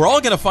 We're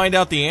all going to find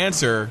out the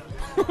answer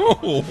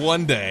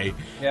one day.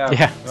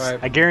 Yeah, right.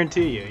 I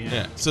guarantee you.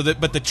 Yeah.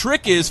 But the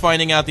trick is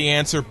finding out the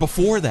answer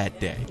before that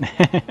day.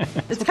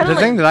 The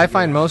thing that I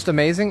find most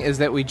amazing is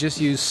that we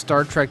just use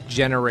Star Trek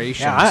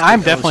Generations. Yeah,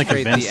 I'm definitely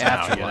illustrate convinced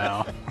the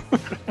now.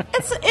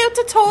 It's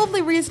a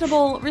totally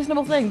reasonable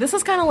thing. This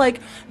is kind of like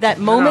that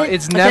moment. No,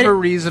 it's never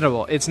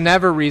reasonable. It's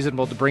never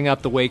reasonable to bring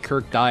up the way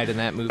Kirk died in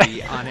that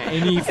movie on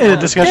any in a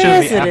discussion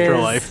of the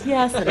afterlife.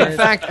 Yes, it is.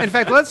 In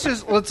fact,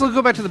 let's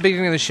go back to the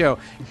beginning of the show.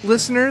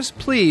 Listeners,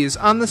 please,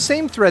 on the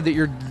same thread that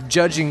you're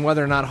judging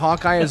whether or not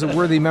Hawkeye is a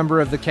worthy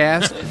member of the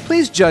cast,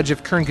 please judge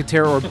if Kern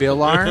Katera or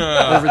Bill are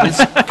over this.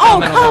 Oh,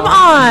 come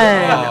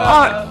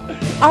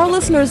on! Our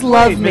listeners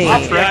love me.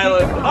 Off the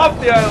island!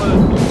 Off the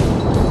island!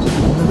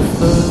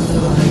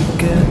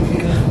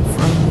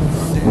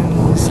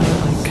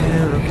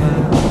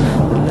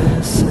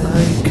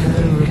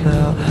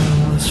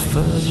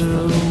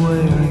 Further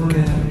away I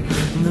get,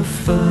 and the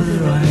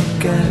further I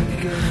get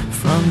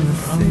from the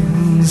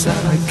things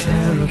that I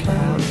care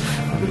about,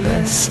 the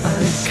less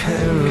I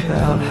care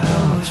about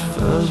how much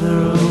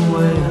further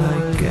away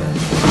I get.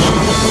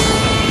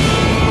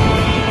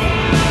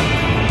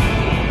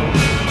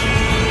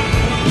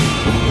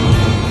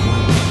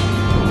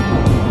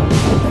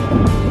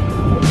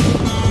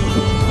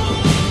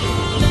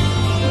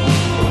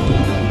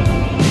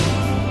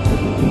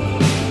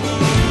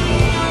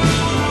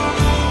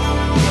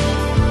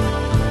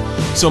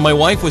 So my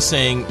wife was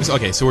saying,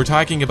 okay, so we're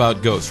talking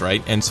about ghosts,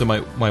 right? And so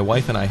my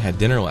wife and I had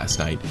dinner last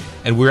night,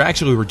 and we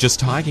were just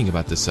talking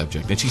about this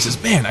subject. And she says,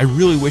 "Man, I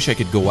really wish I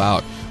could go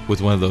out with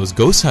one of those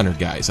ghost hunter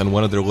guys on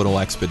one of their little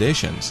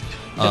expeditions,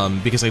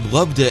 because I'd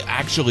love to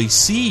actually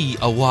see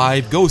a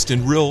live ghost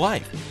in real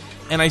life."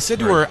 And I said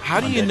to her,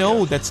 "How do you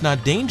know that's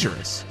not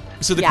dangerous?"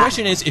 So the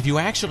question is, if you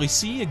actually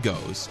see a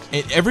ghost,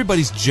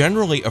 everybody's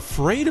generally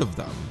afraid of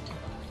them,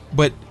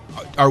 but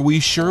are we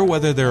sure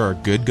whether there are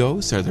good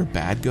ghosts? Are there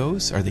bad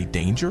ghosts? Are they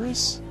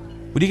dangerous?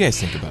 What do you guys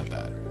think about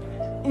that?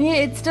 Yeah,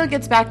 it still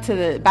gets back to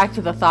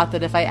the thought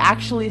that if I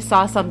actually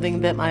saw something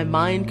that my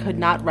mind could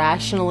not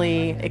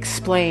rationally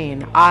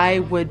explain, I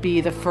would be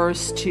the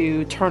first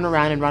to turn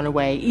around and run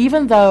away.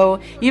 Even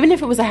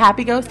if it was a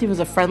happy ghost, even if it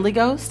was a friendly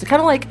ghost,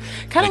 kind of like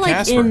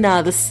in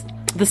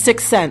the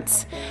Sixth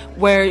Sense,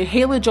 where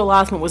Haley Joel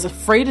Osment was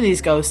afraid of these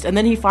ghosts, and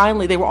then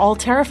they were all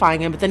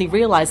terrifying him, but then he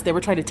realized they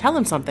were trying to tell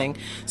him something.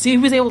 So he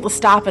was able to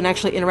stop and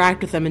actually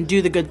interact with them and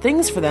do the good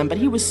things for them, but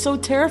he was so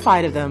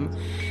terrified of them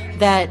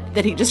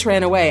that he just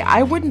ran away.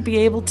 I wouldn't be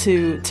able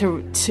to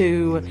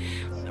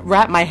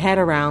wrap my head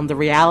around the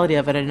reality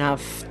of it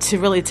enough to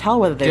really tell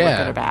whether they were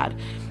good or bad.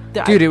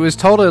 Dude, it was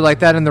totally like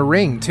that in The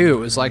Ring, too. It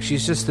was like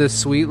she's just this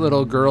sweet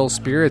little girl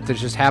spirit that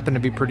just happened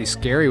to be pretty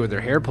scary with her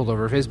hair pulled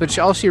over her face. But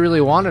all she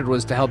really wanted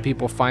was to help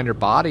people find her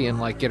body and,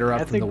 like, get her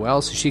up from the well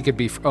so she could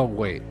be... Oh,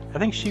 wait. I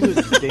think she was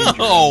dangerous.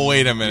 Oh,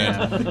 wait a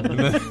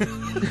minute.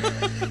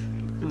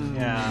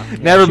 Yeah.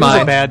 Never She mind.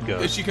 was a bad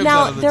ghost. She comes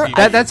Now, out of the there-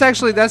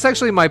 TV. That's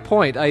actually my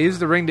point. I used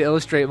The Ring to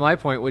illustrate my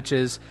point, which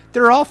is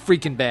they're all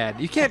freaking bad.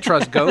 You can't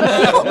trust ghosts.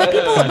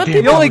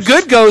 The only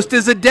good ghost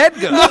is a dead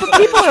ghost. But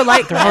people are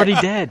like They're that. already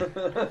dead.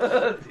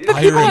 But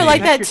people are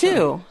like that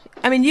too.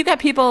 I mean, you got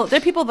people. There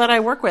are people that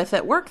I work with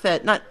at work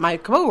that not my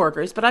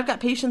coworkers, but I've got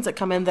patients that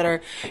come in that are,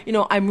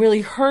 I'm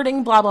really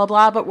hurting, blah blah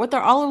blah. But what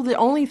they're the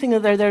only thing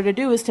that they're there to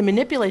do is to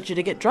manipulate you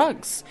to get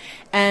drugs.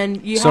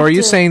 And you. So have are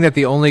you to- saying that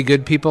the only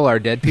good people are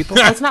dead people?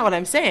 That's not what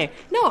I'm saying.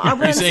 No, what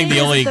You're I'm saying is the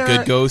only that there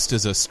good are- ghost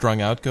is a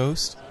strung out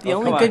ghost? The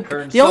only come on, good,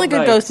 Kern, the only some good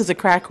nights- ghost is a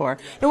crack whore.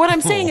 Now, what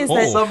I'm saying is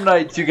that Some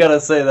nights you gotta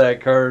say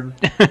that, Kern.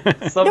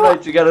 Some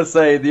nights you gotta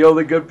say the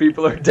only good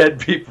people are dead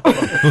people.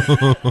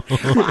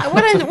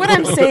 what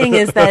I'm saying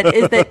is that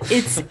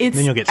it's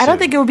Then you'll get I don't sued.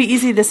 think it would be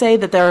easy to say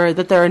that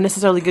there are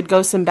necessarily good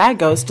ghosts and bad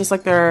ghosts, just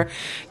like there are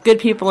good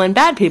people and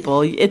bad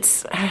people.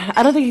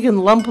 I don't think you can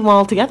lump them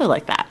all together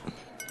like that.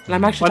 And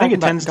I'm actually Well, I think talking it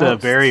about tends to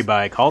ghosts. vary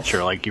by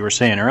culture, like you were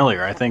saying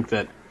earlier. I think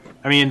that,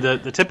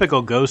 the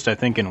typical ghost, I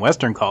think, in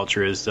Western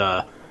culture is,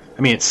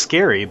 it's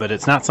scary, but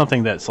it's not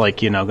something that's like,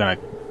 going to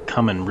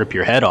come and rip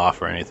your head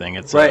off or anything.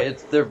 It's Right,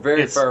 they're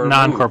very it's far removed.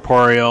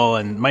 non-corporeal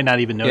and might not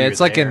even know Yeah, you're it's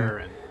like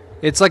there.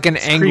 it's like an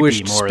creepy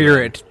anguished more than-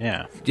 spirit.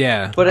 yeah.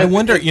 Yeah. But I if-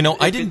 wonder, if-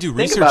 I if didn't do think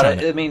research about on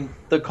it. it. I mean,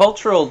 the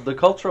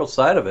cultural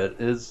side of it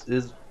is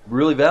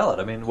really valid.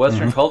 I mean,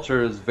 Western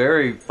culture is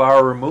very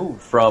far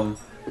removed from,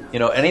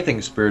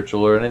 anything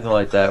spiritual or anything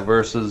like that.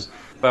 Versus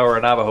if I were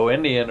a Navajo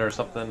Indian or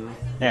something,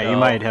 Yeah, you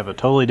might have a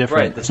totally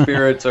different... Right, the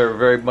spirits are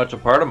very much a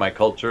part of my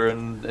culture,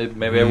 and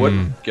maybe I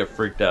wouldn't get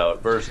freaked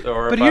out. Or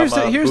But if here's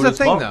the Buddhist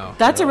thing, monk. though.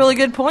 That's a really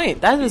good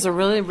point. That is a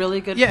really,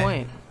 really good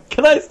point.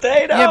 Can I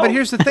stay now? Yeah, but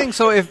here's the thing.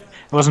 So if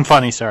It wasn't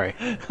funny, sorry.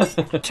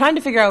 Trying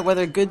to figure out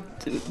whether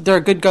there are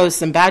good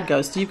ghosts and bad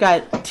ghosts. You've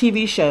got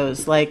TV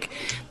shows like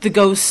The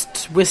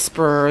Ghost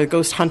Whisperer,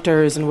 Ghost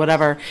Hunters, and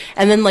whatever.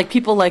 And then like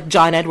people like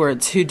John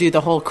Edwards who do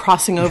the whole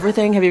crossing over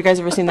thing. Have you guys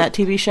ever seen that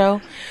TV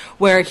show?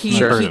 Where he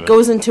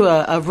goes into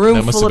a room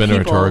That must full have of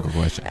been a people rhetorical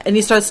question. and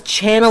he starts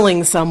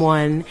channeling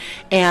someone,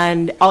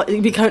 and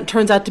it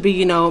turns out to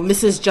be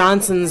Mrs.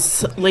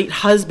 Johnson's late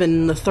husband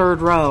in the third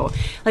row.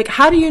 Like,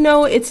 how do you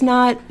know that's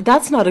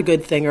not a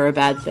good thing or a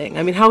bad thing?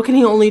 I mean, how can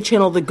he only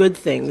channel the good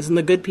things and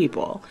the good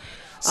people?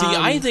 See,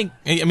 I think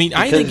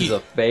he's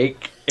a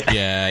fake.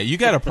 Yeah, you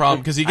got a problem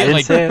because you I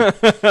get didn't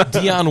like say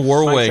Dionne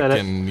Warwick said it.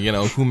 and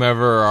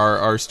whomever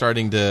are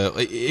starting to.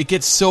 It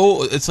gets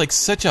it's like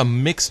such a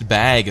mixed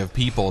bag of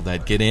people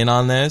that get in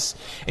on this,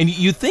 and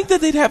you think that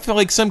they'd have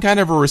like some kind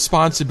of a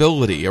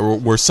responsibility, or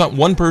where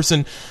one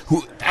person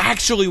who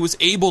actually was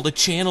able to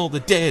channel the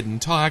dead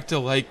and talk to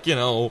like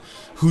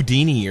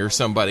Houdini or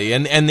somebody,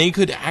 and they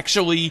could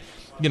actually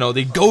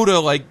they go to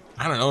like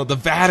I don't know the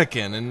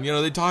Vatican and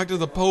they talk to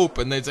the Pope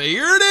and they say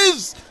here it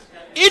is.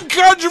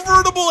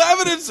 Incontrovertible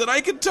evidence that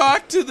I could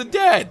talk to the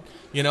dead,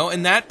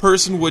 and that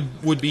person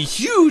would be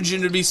huge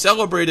and it'd be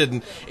celebrated,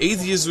 and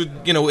atheists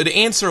would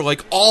answer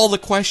like all the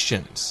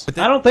questions. But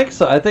I don't think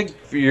so. I think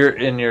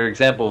in your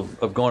example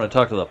of going to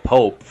talk to the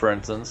Pope, for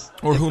instance,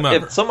 or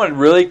whomever, if someone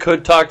really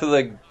could talk to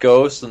the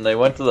ghost and they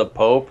went to the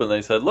Pope and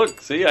they said, "Look,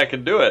 see, I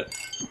can do it,"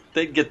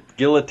 they'd get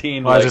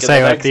guillotined. Well, I was like, just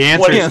saying, in like the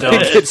next answers 20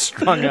 minutes. don't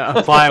strung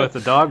out. Fly with the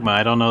dogma.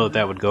 I don't know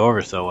that would go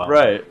over so well.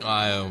 Right.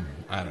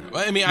 I don't know.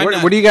 I mean,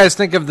 what do you guys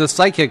think of the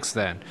psychics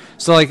then?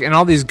 So, like, in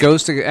all these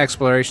ghost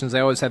explorations, they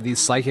always have these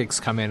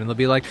psychics come in, and they'll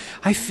be like,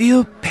 I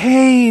feel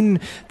pain.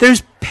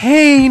 There's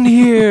pain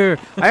here.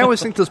 I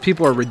always think those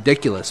people are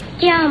ridiculous.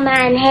 Don't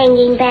mind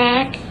hanging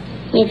back.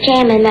 You're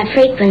jamming my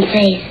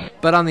frequencies.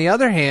 But on the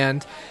other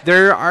hand,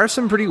 there are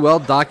some pretty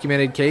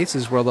well-documented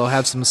cases where they'll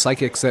have some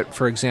psychics that,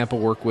 for example,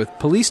 work with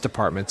police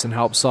departments and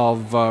help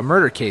solve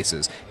murder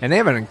cases. And they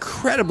have an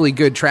incredibly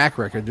good track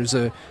record. There's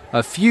a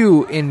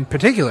few in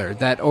particular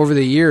that over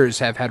the years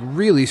have had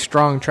really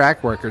strong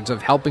track records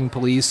of helping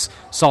police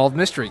solve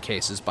mystery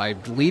cases by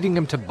leading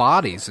them to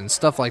bodies and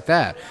stuff like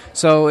that.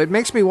 So it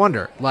makes me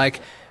wonder, like,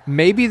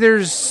 maybe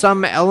there's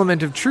some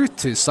element of truth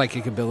to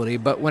psychic ability,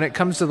 but when it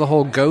comes to the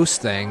whole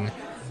ghost thing,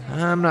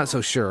 I'm not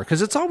so sure,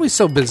 because it's always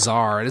so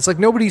bizarre. And it's like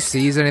nobody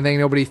sees anything,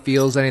 nobody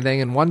feels anything,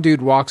 and one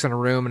dude walks in a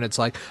room and it's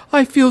like,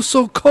 I feel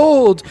so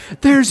cold,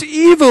 there's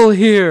evil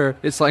here.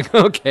 It's like,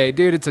 okay,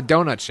 dude, it's a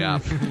donut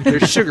shop.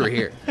 There's sugar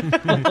here.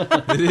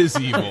 It is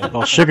evil.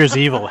 Well, sugar's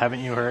evil, haven't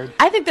you heard?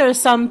 I think there's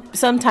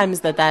sometimes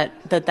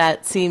that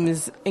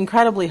seems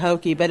incredibly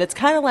hokey, but it's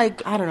kind of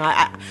like, I don't know,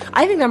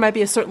 I think there might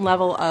be a certain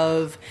level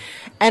of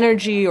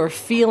energy or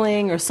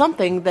feeling or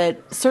something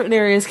that certain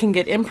areas can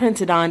get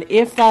imprinted on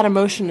if that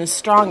emotion is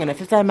strong enough,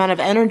 if that amount of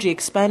energy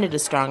expended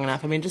is strong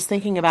enough. I mean, just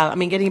thinking about,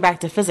 getting back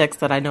to physics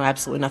that I know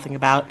absolutely nothing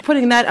about,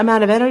 putting that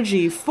amount of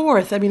energy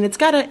forth, it's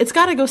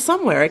gotta go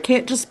somewhere. It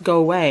can't just go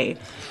away.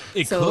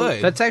 It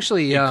could. That's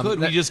actually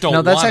we just don't.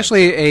 No, that's want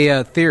actually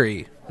a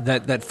theory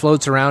that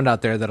floats around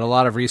out there that a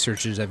lot of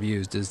researchers have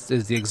used is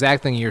the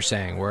exact thing you're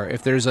saying, where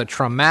if there's a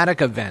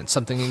traumatic event,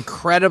 something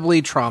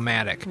incredibly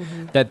traumatic,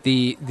 that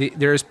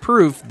there is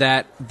proof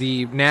that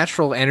the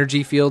natural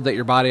energy field that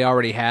your body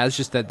already has,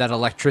 just that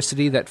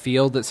electricity, that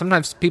field, that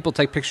sometimes people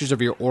take pictures of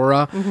your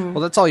aura. Well,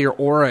 that's all your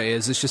aura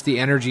is. It's just the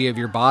energy of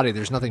your body.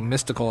 There's nothing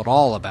mystical at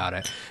all about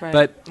it. Right.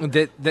 But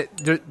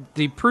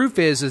the proof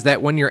is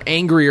that when you're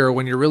angry or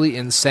when you're really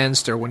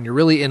incensed or when you're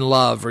really in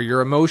love or your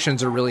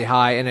emotions are really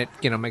high and it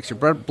makes your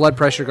blood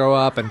pressure go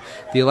up and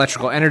the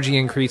electrical energy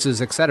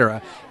increases,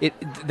 etc.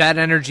 That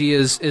energy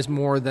is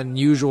more than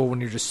usual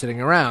when you're just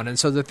sitting around. And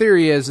so the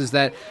theory is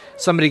that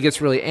somebody gets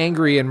really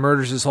angry and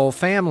murders his whole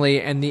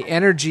family, and the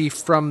energy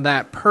from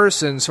that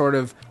person sort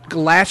of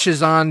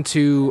latches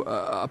onto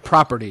a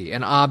property,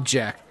 an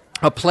object,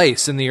 a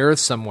place in the earth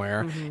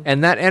somewhere,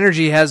 and that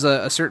energy has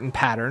a certain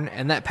pattern,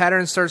 and that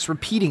pattern starts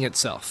repeating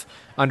itself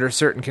under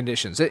certain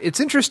conditions. It's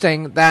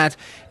interesting that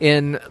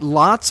in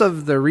lots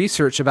of the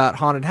research about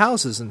haunted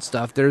houses and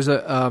stuff, there's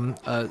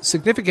a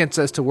significance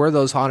as to where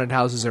those haunted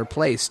houses are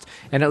placed.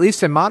 And at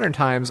least in modern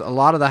times, a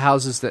lot of the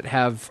houses that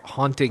have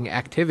haunting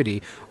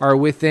activity are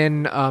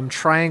within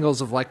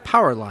triangles of like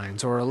power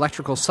lines or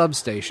electrical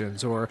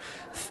substations or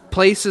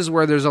places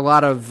where there's a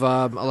lot of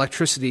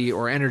electricity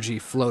or energy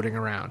floating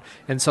around.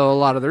 And so a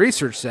lot of the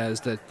research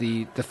says that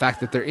the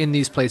fact that they're in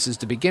these places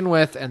to begin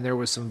with and there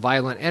was some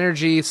violent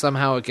energy,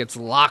 somehow it gets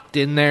locked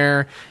in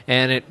there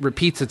and it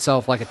repeats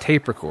itself like a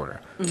tape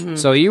recorder.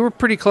 So you were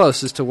pretty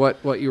close as to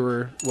what you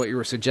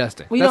were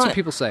suggesting. Well, that's what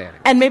people say. Anyway.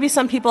 And maybe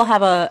some people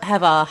have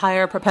a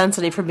higher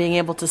propensity for being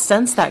able to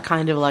sense that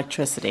kind of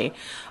electricity,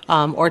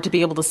 or to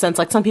be able to sense,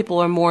 like some people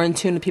are more in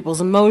tune to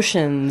people's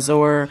emotions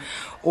or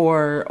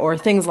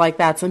things like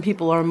that. Some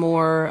people are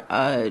more,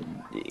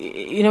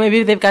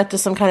 maybe they've got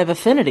just some kind of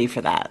affinity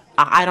for that.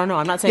 I don't know.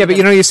 I'm not saying. Yeah, but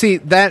you see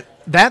that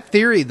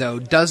theory though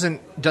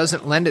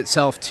doesn't lend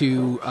itself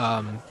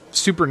to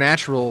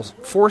supernatural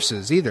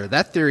forces either.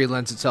 That theory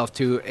lends itself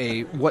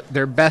to what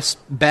their best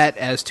bet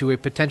as to a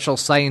potential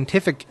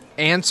scientific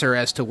answer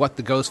as to what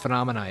the ghost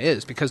phenomena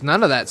is, because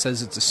none of that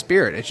says it's a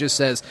spirit. It just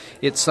says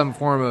it's some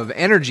form of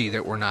energy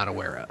that we're not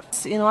aware of.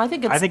 I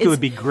think it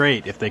would be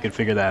great if they could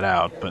figure that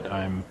out, but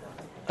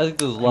I think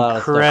there's a lot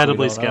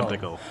incredibly of stuff we don't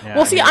skeptical. know.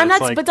 Well, see, I'm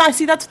not. But I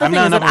see that's the thing.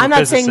 Is that I'm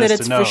not saying that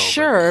it's for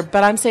sure,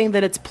 but I'm saying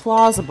that it's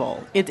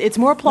plausible. It's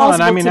more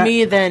plausible to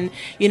me than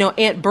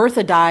Aunt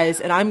Bertha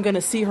dies and I'm going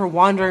to see her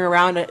wandering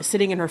around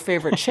sitting in her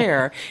favorite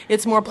chair.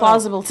 It's more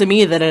plausible to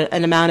me that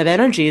an amount of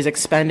energy is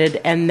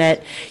expended and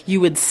that you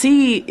would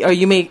see or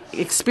you may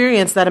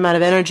experience that amount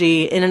of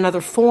energy in another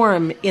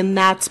form in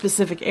that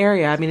specific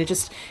area.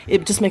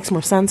 It just makes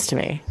more sense to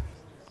me.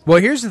 Well,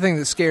 here's the thing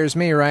that scares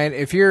me, right?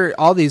 If you're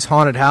all these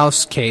haunted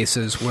house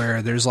cases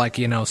where there's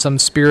some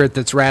spirit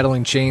that's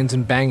rattling chains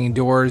and banging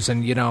doors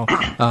and,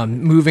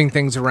 moving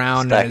things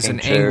around as an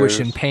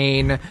anguish and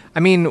pain.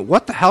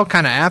 What the hell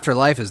kind of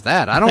afterlife is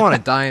that? I don't want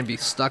to die and be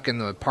stuck in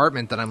the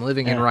apartment that I'm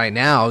living in right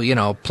now,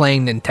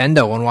 playing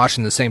Nintendo and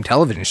watching the same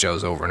television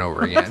shows over and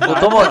over again.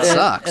 That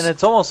sucks. And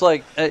it's almost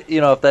like,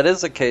 if that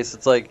is the case,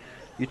 it's like,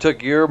 you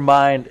took your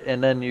mind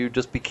and then you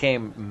just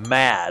became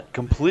mad,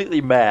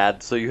 completely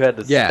mad. So you had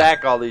to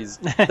stack all these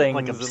things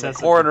like in the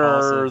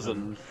corners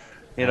and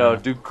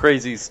do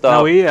crazy stuff.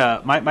 No, we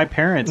my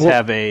parents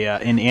have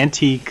an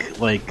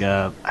antique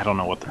I don't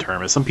know what the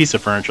term is, some piece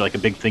of furniture like a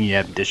big thing you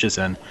have dishes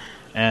in,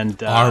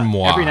 and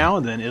armoire. Every now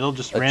and then it'll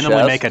just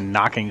randomly make a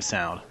knocking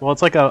sound. Well,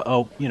 it's like a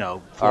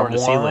floor to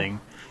ceiling.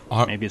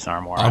 Maybe it's an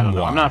armoire. I don't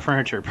know. I'm not a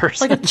furniture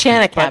person. Like a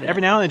china cabinet. But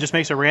every now and then it just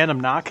makes a random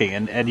knocking,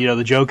 and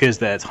the joke is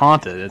that it's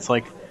haunted. It's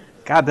like,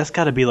 God, that's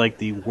got to be like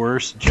the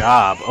worst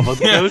job of a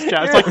ghost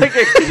job. It's like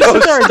a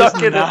ghost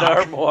stuck in an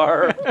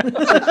armoire.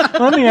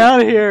 Let me out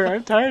of here.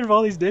 I'm tired of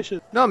all these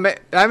dishes. No,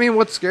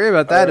 what's scary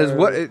about that is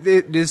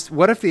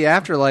what if the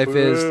afterlife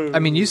is?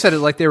 You said it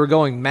like they were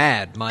going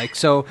mad, Mike.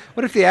 So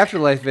what if the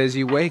afterlife is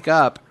you wake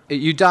up,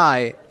 you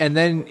die, and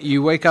then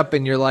you wake up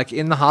and you're like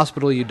in the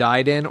hospital you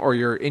died in, or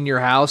you're in your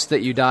house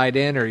that you died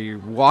in, or you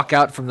walk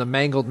out from the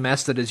mangled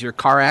mess that is your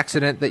car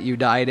accident that you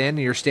died in, and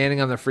you're standing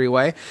on the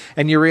freeway,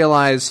 and you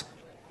realize,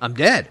 I'm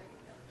dead.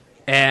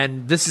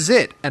 And this is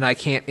it. And I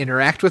can't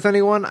interact with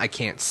anyone. I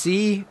can't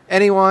see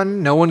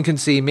anyone. No one can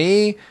see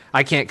me.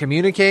 I can't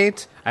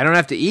communicate. I don't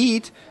have to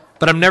eat.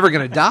 But I'm never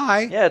going to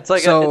die. Yeah, it's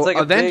like so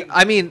a big...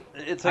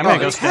 it's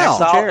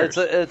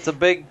a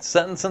big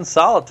sentence in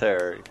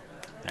solitary.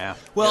 Yeah.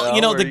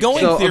 Well, the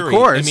going theory. Of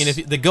course,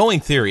 the going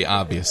theory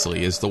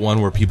obviously is the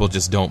one where people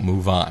just don't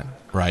move on,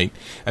 right?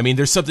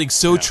 There's something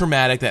so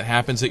traumatic that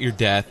happens at your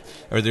death,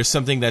 or there's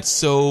something that's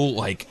so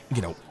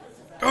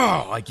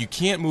oh, like you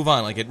can't move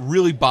on. Like it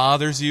really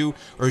bothers you,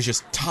 or is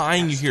just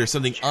tying you here,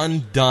 something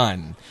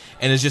undone.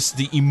 And it's just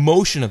the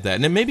emotion of that.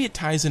 And then maybe it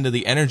ties into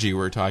the energy we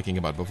were talking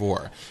about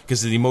before.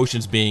 Because the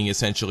emotions being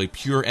essentially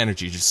pure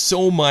energy. Just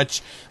so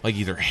much like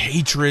either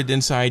hatred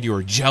inside you,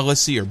 or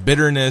jealousy, or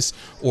bitterness,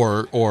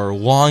 or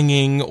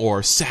longing,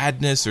 or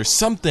sadness, or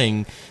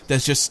something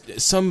that's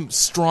just some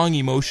strong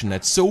emotion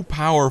that's so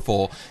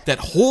powerful that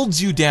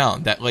holds you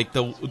down. That like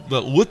the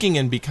looking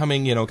and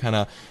becoming, kind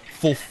of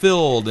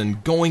fulfilled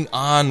and going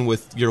on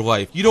with your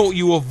life.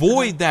 You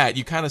avoid that.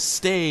 You kind of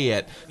stay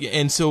at,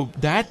 and so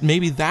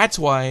maybe that's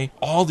why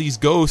all these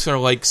ghosts are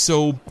like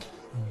so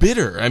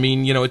bitter. I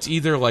mean, it's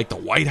either like the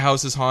White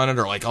House is haunted,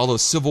 or like all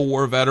those Civil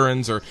War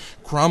veterans, or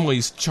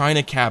Cromley's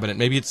China cabinet.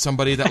 Maybe it's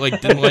somebody that like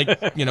didn't like,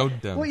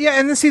 them. Well, yeah,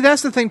 and then see,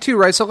 that's the thing too,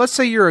 right? So let's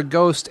say you're a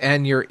ghost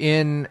and you're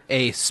in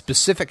a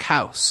specific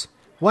house.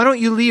 Why don't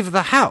you leave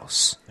the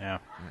house? Yeah.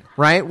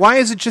 Right? Why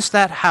is it just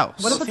that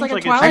house? What if it's like a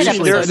like Twilight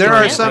episode? There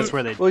are some.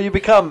 Well, you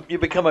become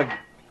a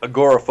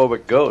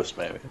agoraphobic ghost,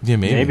 maybe. Yeah,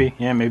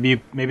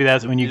 maybe. Maybe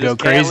that's when you go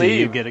just can't crazy. leave.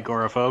 You get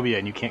agoraphobia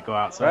and you can't go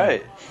outside.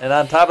 Right, and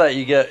on top of that,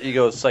 you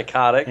go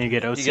psychotic. And you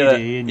get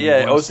OCD.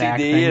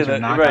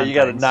 OCD, you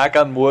got to knock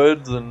on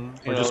woods and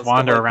or just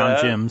wander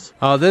around gyms.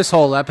 Oh, this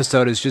whole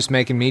episode is just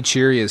making me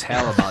cheery as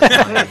hell about it.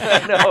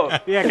 I know.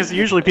 Yeah, because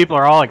usually people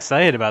are all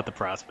excited about the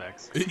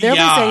prospects. There was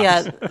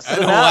a I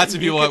know lots of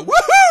people are like,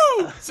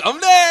 woohoo!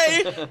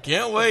 Someday!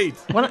 Can't wait.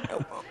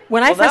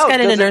 When I first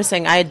got into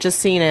nursing, I had just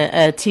seen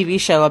a TV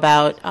show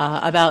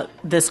about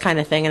this kind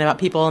of thing and about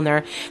people and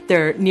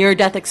their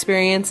near-death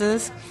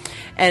experiences.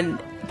 And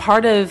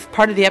part of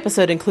the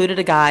episode included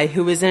a guy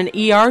who was in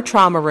an ER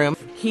trauma room.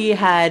 He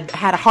had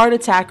a heart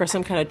attack or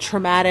some kind of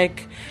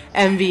traumatic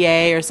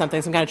MVA or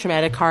something, some kind of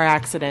traumatic car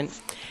accident.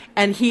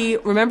 And he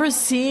remembers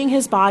seeing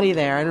his body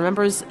there and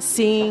remembers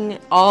seeing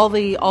all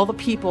the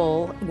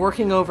people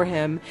working over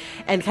him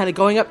and kind of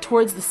going up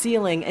towards the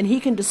ceiling. And he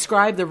can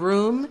describe the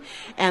room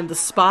and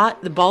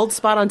the bald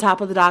spot on top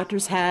of the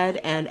doctor's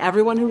head and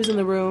everyone who was in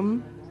the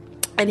room.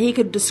 And he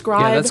could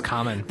describe that's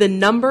common. The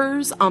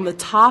numbers on the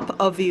top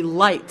of the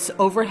lights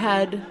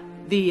overhead,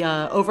 hanging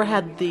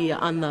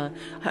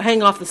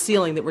off the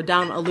ceiling that were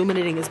down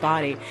illuminating his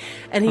body.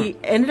 And he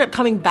ended up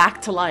coming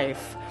back to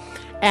life.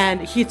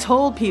 And he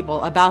told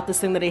people about this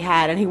thing that he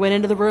had, and he went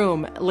into the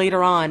room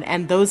later on,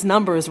 and those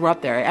numbers were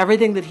up there.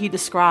 Everything that he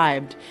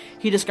described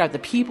the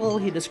people,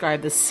 he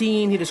described the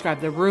scene, he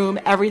described the room,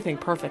 everything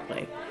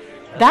perfectly.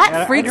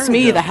 That freaks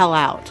me the hell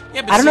out.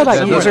 Yeah, I don't know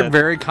about you. Those are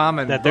very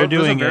common. That they're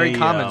doing very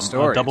common a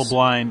stories. double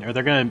blind, or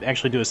they're going to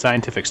actually do a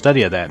scientific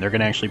study of that. And they're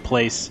going to actually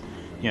place,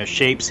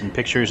 shapes and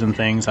pictures and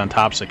things on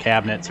tops of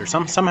cabinets, or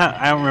somehow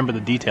I don't remember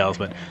the details,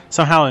 but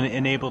somehow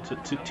enable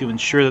to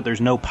ensure that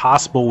there's no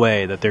possible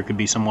way that there could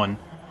be someone,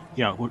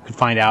 who could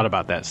find out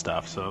about that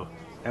stuff. So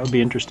that would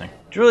be interesting.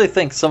 Do you really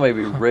think somebody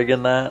would be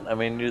rigging that? I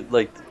mean,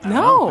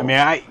 no.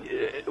 I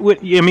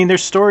mean,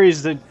 there's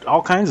stories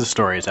all kinds of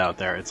stories out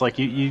there. It's like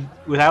you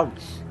without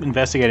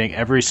investigating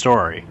every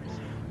story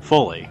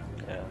fully,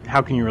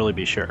 how can you really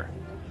be sure?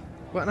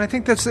 Well, and I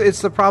think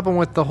it's the problem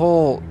with the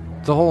whole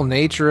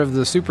nature of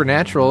the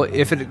supernatural,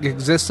 if it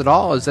exists at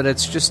all, is that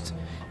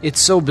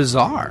it's so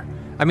bizarre.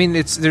 I mean,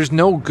 there's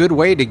no good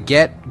way to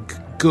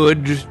get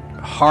good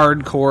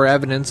hardcore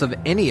evidence of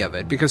any of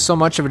it because so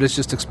much of it is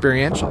just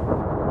experiential.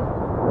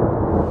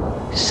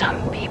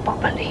 Some people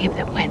believe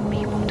that when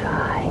people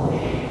die,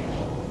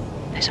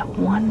 there's a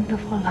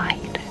wonderful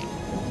light,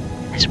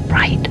 as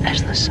bright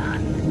as the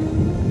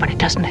sun, but it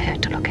doesn't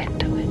hurt to look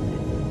into it.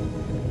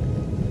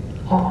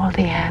 All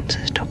the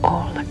answers to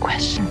all the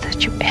questions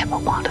that you ever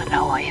want to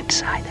know are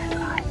inside that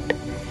light.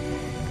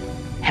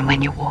 And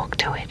when you walk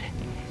to it,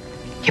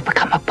 you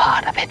become a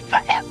part of it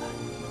forever.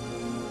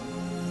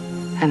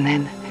 And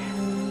then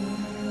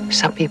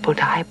some people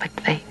die, but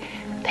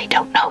they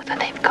don't know that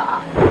they've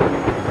gone.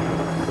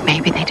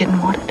 Maybe they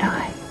didn't want to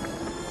die.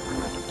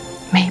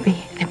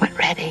 Maybe they weren't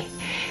ready.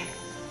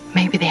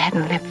 Maybe they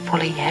hadn't lived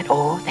fully yet,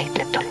 or they'd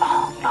lived a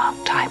long,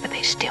 long time, but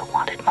they still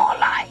wanted more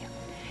life.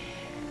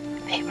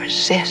 They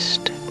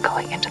resist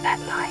going into that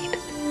light,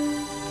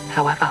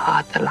 however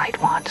hard the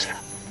light wants them.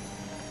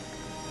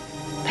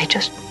 They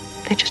just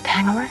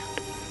hang around.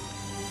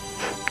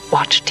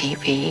 Watch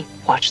TV,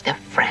 watch their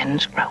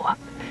friends grow up,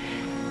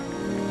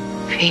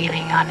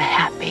 feeling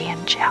unhappy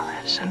and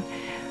jealous. And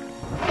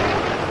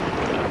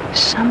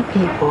some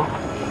people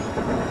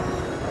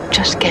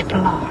just get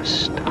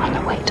lost on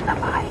the way to the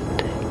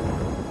light,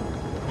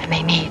 and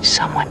they need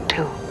someone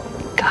to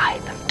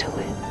guide them to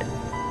it.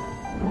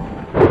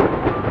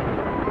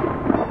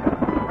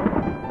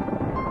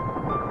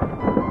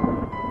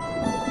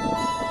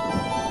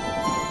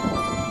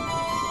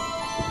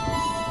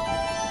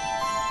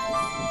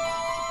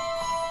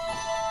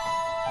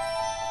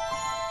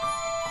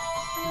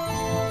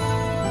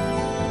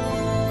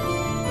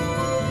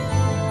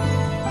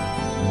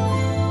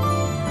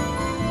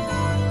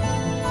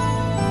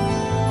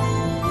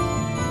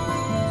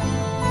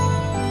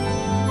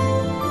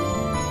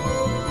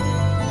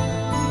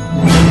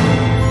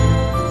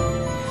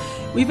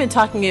 been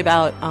talking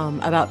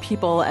about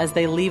people as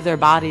they leave their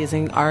bodies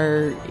and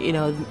are,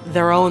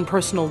 their own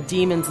personal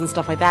demons and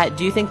stuff like that.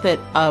 Do you think that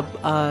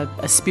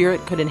a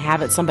spirit could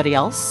inhabit somebody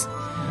else,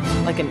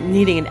 like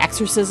needing an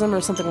exorcism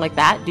or something like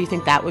that? Do you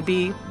think that would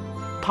be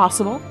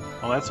possible?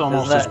 Well, that's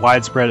almost as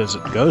widespread as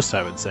ghosts,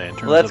 I would say, in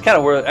terms that's kind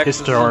of where of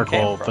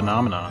historical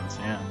phenomenons.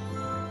 Yeah,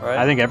 right.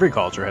 I think every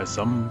culture has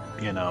some,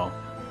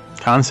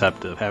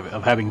 concept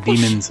of having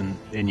demons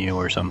in you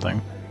or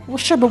something. Well,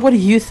 sure, but what do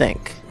you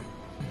think?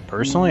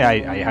 Personally,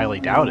 I highly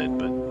doubt it,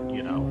 but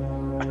well,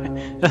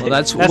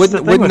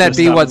 wouldn't that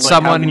be what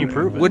someone?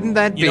 Wouldn't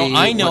that be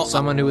I know what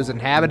someone who was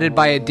inhabited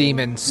by a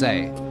demon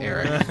say,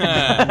 Eric?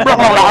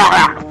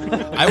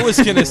 I was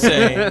gonna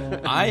say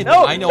I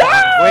know. Wait,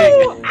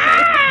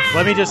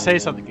 let me just say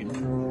something.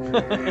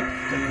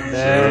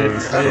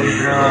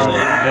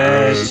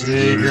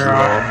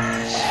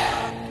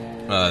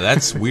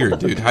 That's weird,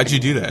 dude. How'd you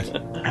do that?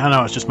 I don't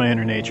know. It's just my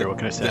inner nature. What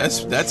can I say?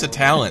 That's a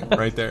talent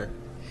right there.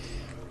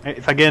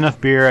 If I get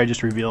enough beer, I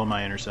just reveal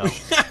my inner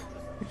self.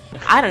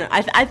 I don't know.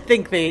 I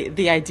think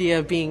the idea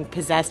of being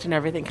possessed and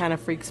everything kind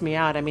of freaks me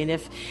out. I mean,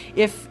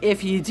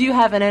 if you do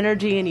have an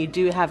energy and you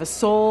do have a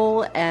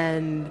soul,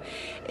 and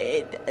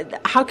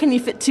how can you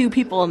fit two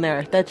people in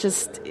there? That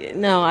just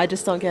I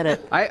just don't get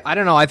it. I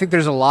don't know. I think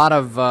there's a lot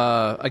of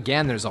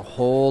there's a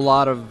whole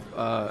lot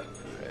of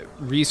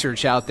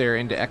research out there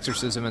into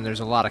exorcism, and there's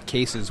a lot of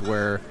cases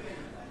where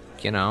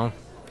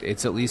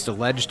it's at least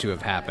alleged to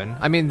have happened.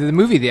 I mean, the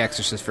movie The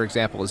Exorcist, for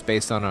example, is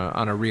based on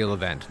a real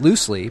event.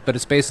 Loosely, but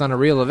it's based on a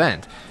real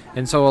event.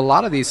 And so a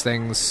lot of these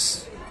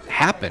things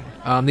happen.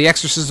 The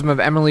Exorcism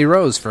of Emily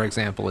Rose, for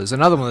example, is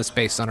another one that's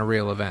based on a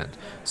real event.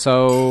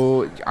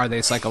 So are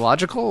they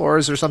psychological, or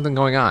is there something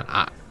going on?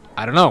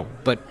 I don't know,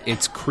 but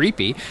it's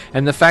creepy.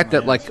 And the fact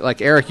that,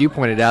 like Eric, you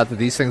pointed out, that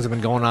these things have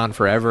been going on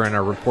forever and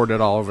are reported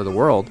all over the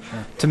world,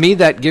 to me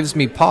that gives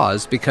me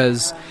pause,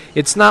 because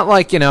it's not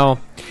like,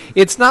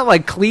 it's not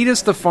like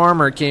Cletus the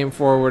farmer came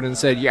forward and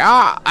said,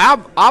 yeah,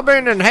 I've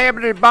been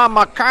inhabited by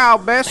my cow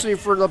Bessie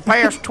for the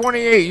past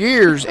 28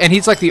 years, and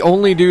he's like the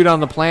only dude on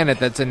the planet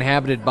that's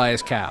inhabited by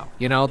his cow.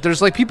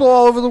 There's like people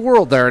all over the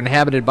world that are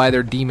inhabited by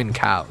their demon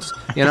cows.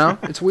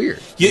 It's weird.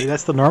 Yeah,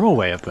 that's the normal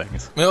way of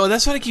things. Well,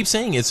 that's what I keep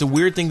saying. It's a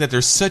weird thing that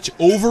there's such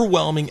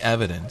overwhelming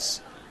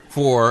evidence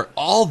for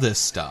all this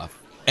stuff,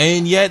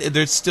 and yet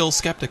they're still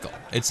skeptical.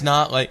 It's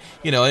not like,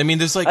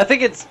 there's like... I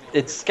think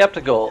it's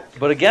skeptical,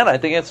 but again, I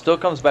think it still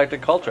comes back to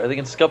culture. I think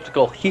it's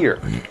skeptical here.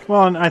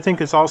 Well, and I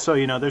think it's also,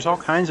 there's all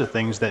kinds of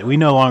things that we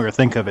no longer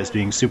think of as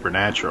being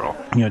supernatural.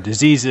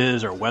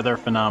 Diseases or weather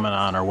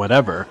phenomenon or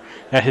whatever,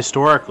 that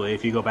historically,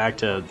 if you go back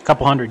to a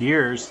couple hundred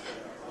years,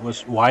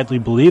 was widely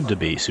believed to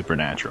be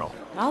supernatural.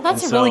 Oh,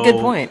 that's a really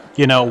good point.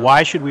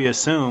 Why should we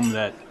assume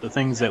that the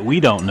things that we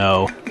don't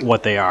know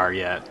what they are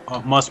yet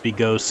must be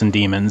ghosts and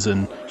demons?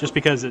 And just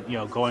because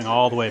going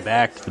all the way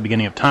back to the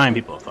beginning of time,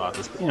 people have thought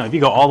this. If you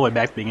go all the way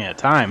back to the beginning of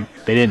time,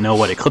 they didn't know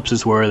what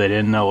eclipses were. They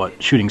didn't know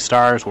what shooting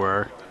stars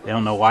were. They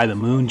don't know why the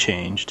moon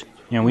changed.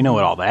 We know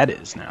what all that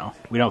is now.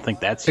 We don't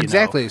think that's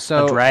exactly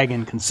a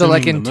dragon consuming so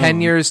like in the moon.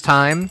 10 years'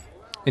 time.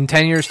 In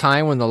 10 years'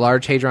 time, when the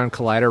Large Hadron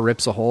Collider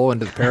rips a hole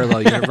into the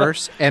parallel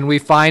universe, and we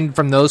find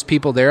from those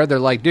people there, they're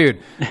like, dude,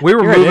 we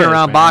were moving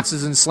around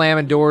boxes and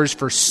slamming doors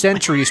for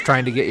centuries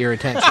trying to get your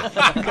attention.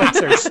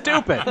 They're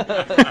stupid.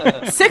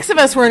 6 of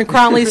us were in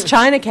Crowley's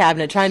china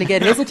cabinet trying to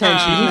get his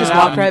attention. He just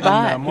walked right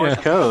by. Morse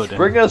code.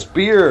 Bring us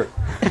beer.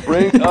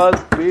 Bring us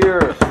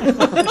beer.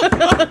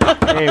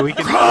 Hey, we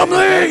can...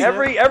 Cromley!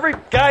 Every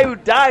guy who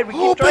died, we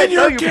keep trying to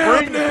tell you,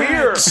 bring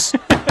beer.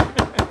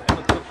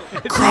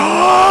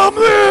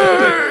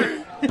 Cromley!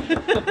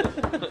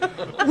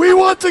 We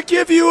want to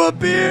give you a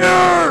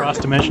beer!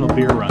 Cross-dimensional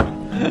beer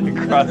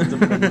run.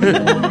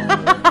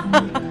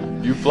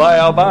 Cross-dimensional. You fly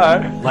out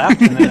by.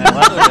 Left, and then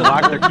they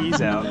locked their keys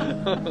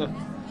out.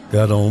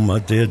 Got on my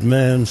dead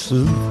man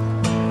suit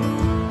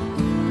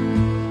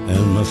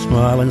and my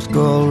smiling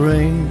skull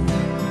ring,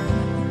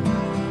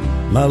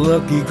 my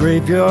lucky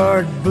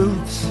graveyard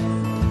boots,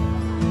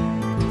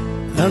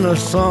 and a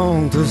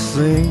song to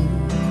sing.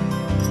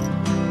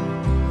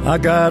 I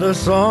got a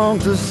song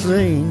to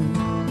sing.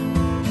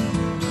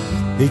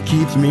 It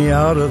keeps me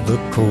out of the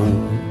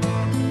cold.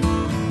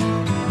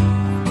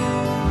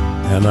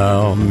 And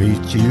I'll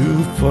meet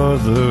you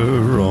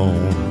further on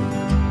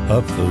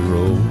up the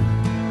road.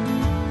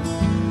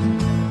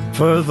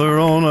 Further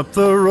on up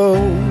the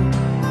road.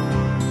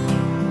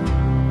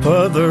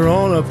 Further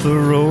on up the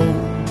road.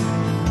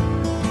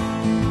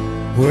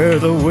 Where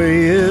the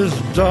way is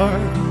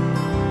dark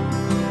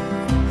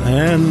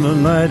and the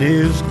night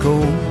is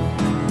cold.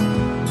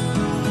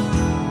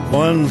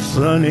 One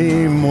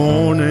sunny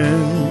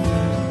morning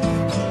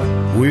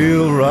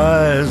we'll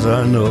rise,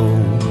 I know,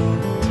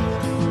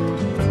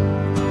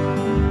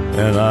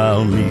 and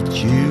I'll meet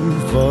you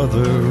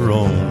farther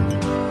on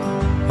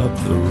up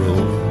the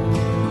road.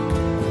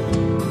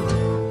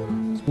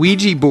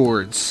 Ouija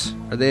boards.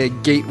 Are they a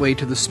gateway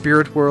to the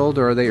spirit world,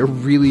 or are they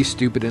really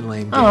stupid and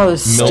lame? Oh,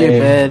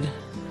 stupid.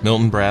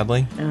 Milton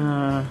Bradley?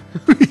 No,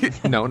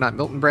 not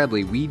Milton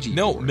Bradley. Ouija.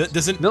 No, boards.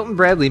 doesn't Milton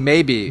Bradley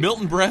maybe.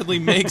 Milton Bradley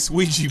makes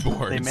Ouija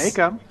boards. They make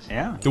them,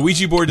 yeah. The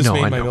Ouija board is No,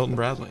 made I by know. Milton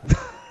Bradley.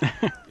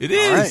 It All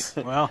is.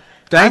 right. Well,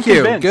 Thank I'm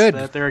you. convinced Good.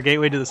 that they're a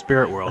gateway to the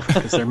spirit world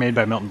because they're made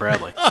by Milton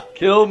Bradley.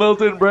 Kill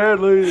Milton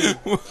Bradley.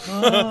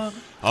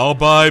 I'll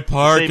buy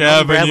Park Say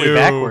Milton Bradley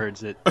Avenue.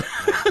 backwards.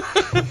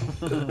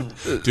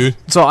 Dude.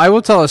 So I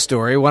will tell a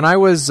story. When I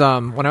was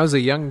a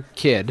young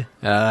kid,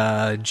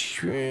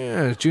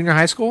 junior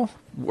high school,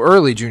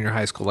 early junior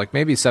high school, like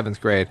maybe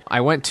 7th grade,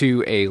 I went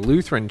to a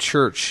Lutheran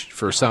church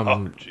for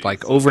some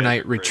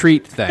overnight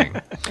retreat thing.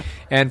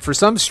 And for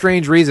some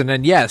strange reason,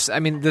 and yes, I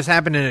mean, this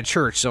happened in a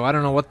church, so I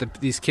don't know what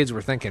these kids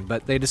were thinking,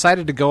 but they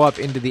decided to go up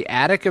into the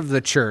attic of the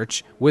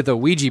church with a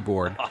Ouija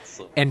board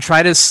and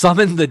try to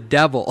summon the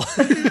devil.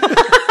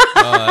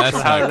 That's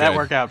So how not did that good.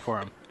 work out for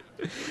him?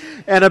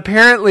 And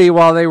apparently,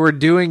 while they were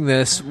doing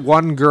this,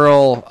 one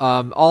girl,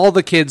 all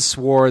the kids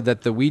swore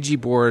that the Ouija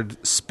board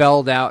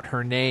spelled out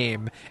her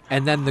name,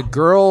 and then the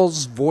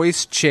girl's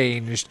voice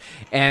changed,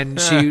 and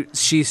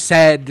she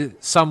said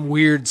some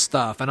weird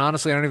stuff. And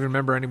honestly, I don't even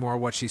remember anymore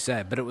what she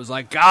said, but it was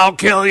like, "I'll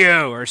kill you,"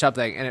 or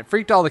something. And it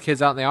freaked all the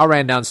kids out, and they all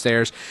ran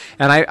downstairs.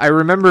 And I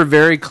remember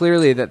very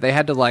clearly that they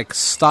had to, like,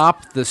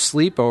 stop the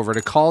sleepover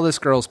to call this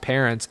girl's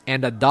parents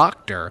and a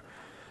doctor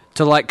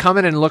to, like, come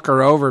in and look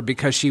her over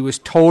because she was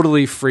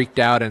totally freaked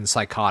out and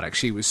psychotic.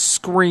 She was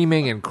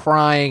screaming and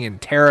crying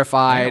and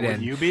terrified. Would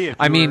And you be? If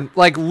I you mean, were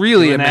like,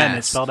 really doing a that and it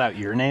mess. spelled out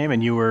your name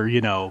and you were,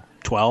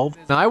 12?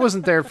 Now, I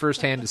wasn't there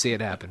firsthand to see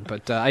it happen,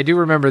 but I do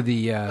remember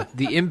the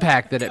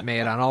impact that it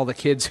made on all the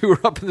kids who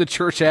were up in the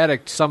church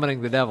attic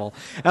summoning the devil.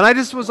 And I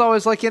just was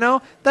always like,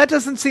 that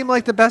doesn't seem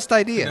like the best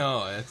idea.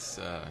 No, it's...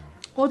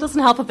 Well, it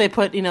doesn't help if they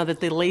put, that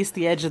they lace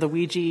the edge of the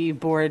Ouija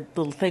board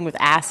little thing with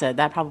acid.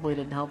 That probably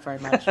didn't help very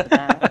much with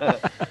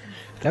that.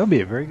 That would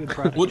be a very good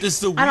project. What does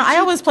the I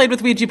always played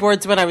with Ouija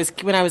boards when I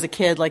was a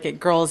kid, like at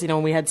girls,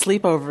 when we had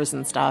sleepovers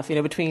and stuff,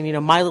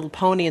 between, My Little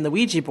Pony and the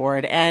Ouija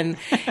board. And,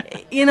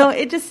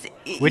 it just...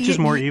 Which is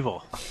more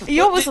evil?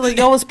 You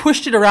always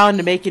pushed it around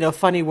to make,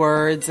 funny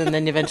words, and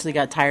then you eventually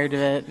got tired of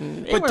it.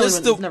 And it really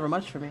was never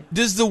much for me.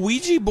 Does the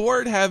Ouija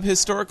board have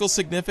historical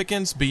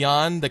significance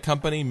beyond the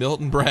company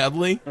Milton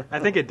Bradley? I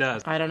think it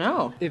does. I don't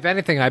know. If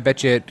anything, I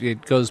bet you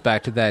it goes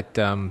back to that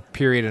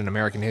period in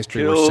American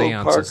history where Kill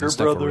seances Parker and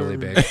stuff were Brothers. really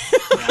big.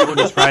 I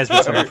wouldn't surprise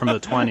me somewhere from the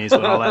 20s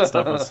when all that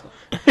stuff was,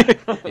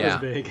 Yeah.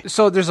 was big.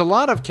 So there's a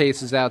lot of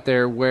cases out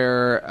there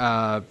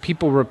where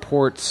people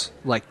report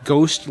like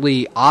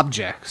ghostly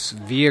objects,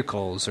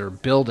 vehicles, or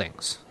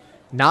buildings.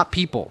 Not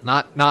people,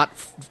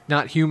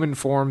 not human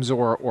forms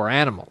or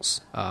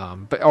animals,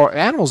 but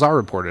animals are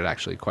reported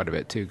actually quite a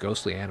bit too.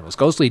 Ghostly animals,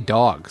 ghostly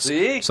dogs.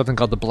 See? Something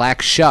called the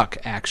black shuck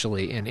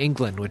actually in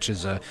England, which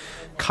is a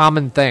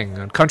common thing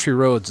on country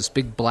roads. This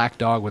big black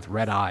dog with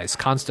red eyes,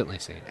 constantly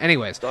seen.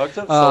 Anyways, Dogs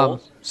have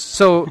souls.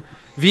 so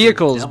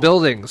vehicles,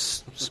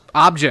 buildings,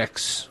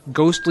 objects,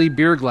 ghostly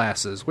beer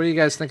glasses. What do you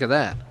guys think of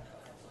that?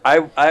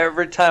 I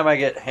every time I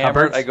get hammered,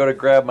 Hubbard's? I go to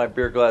grab my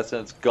beer glass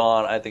and it's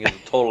gone. I think it's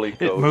totally a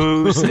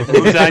ghost. It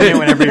moves on you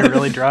whenever you're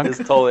really drunk. It's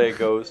totally a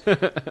ghost.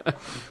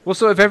 Well,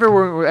 so if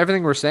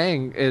everything we're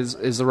saying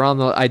is around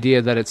the idea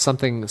that it's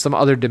some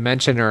other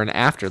dimension or an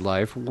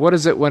afterlife, what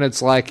is it when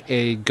it's like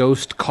a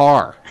ghost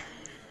car,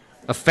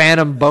 a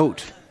phantom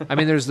boat? I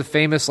mean, there's the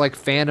famous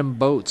phantom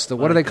boats.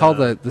 What do they call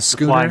the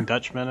schooner? The Flying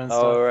Dutchman and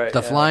stuff. Oh, right.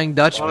 The Flying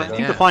Dutchman. Well, I think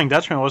yeah. the Flying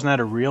Dutchman, wasn't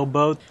that a real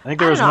boat? I think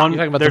there was one.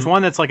 There's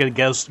one that's like a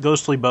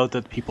ghostly boat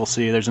that people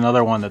see. There's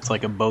another one that's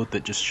like a boat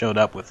that just showed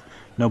up with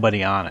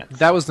nobody on it.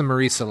 That was the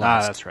Marie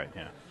Celeste. That's right.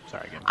 Yeah.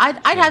 Sorry again.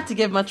 I'd have to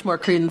give much more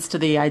credence to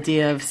the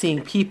idea of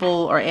seeing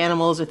people or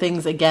animals or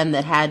things again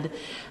that had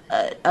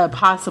a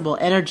possible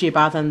energy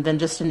about them than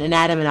just an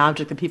inanimate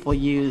object that people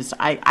used.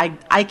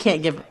 I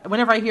can't give.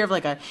 Whenever I hear of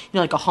like a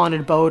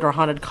haunted boat or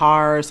haunted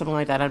car or something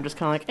like that, I'm just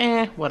kind of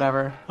like,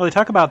 whatever. Well, they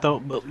talk about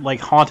like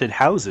haunted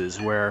houses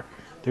where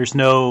there's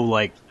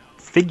no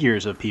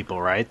figures of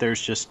people, right?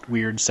 There's just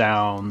weird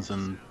sounds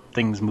and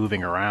things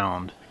moving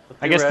around.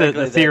 I guess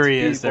the theory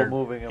is they're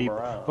moving them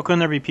around. Well, couldn't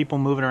there be people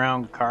moving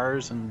around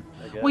cars and?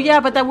 Well, yeah,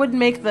 but that wouldn't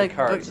make the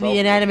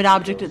inanimate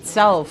object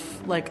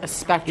itself like a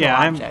spectral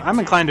object. I'm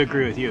inclined to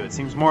agree with you. It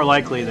seems more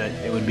likely that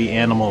it would be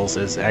animals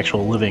as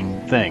actual living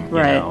thing.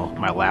 Right. You know,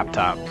 my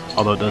laptop,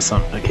 although it does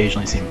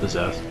occasionally seem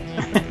possessed.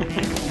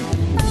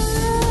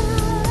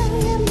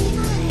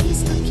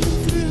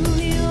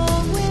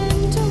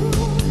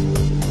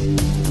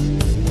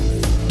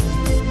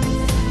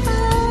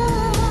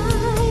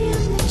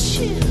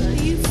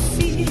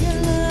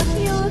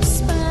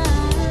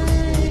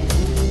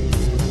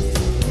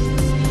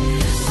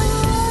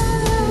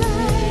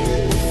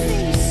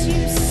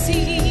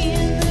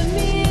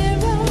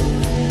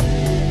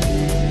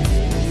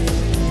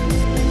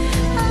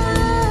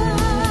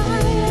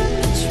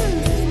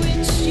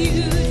 Which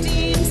you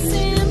deem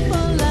sin.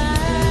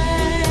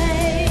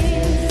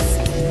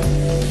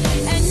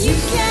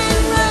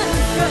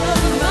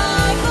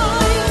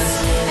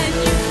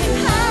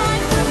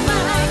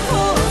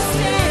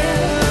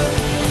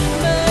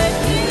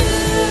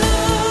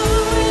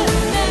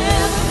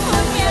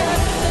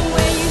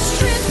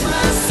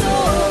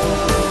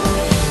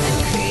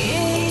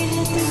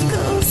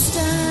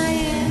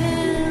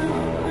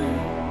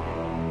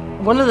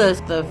 One of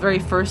the very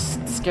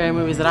first scary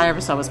movies that I ever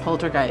saw was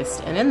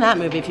Poltergeist. And in that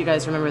movie, if you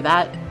guys remember,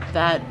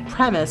 that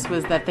premise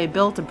was that they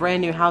built a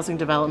brand new housing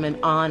development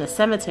on a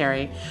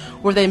cemetery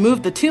where they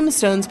moved the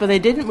tombstones, but they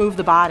didn't move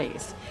the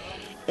bodies.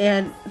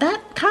 And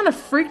that kind of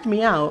freaked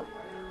me out.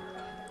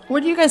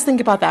 What do you guys think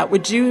about that?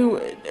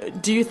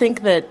 Do you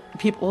think that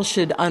people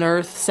should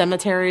unearth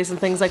cemeteries and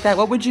things like that?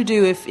 What would you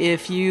do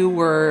if you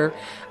were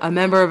a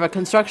member of a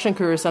construction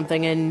crew or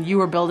something and you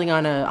were building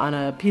on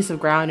a piece of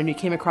ground and you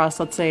came across,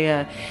 let's say,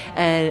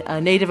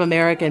 a Native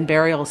American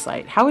burial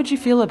site? How would you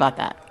feel about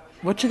that?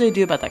 What should they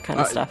do about that kind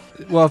of stuff?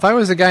 Well, if I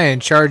was the guy in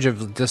charge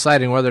of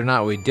deciding whether or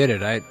not we did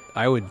it,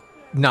 I would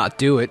not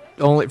do it,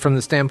 only from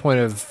the standpoint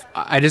of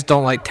I just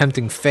don't like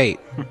tempting fate.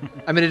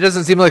 I mean, it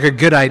doesn't seem like a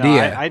good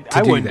idea.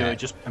 I wouldn't do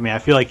it. I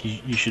feel like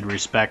you should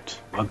respect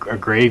a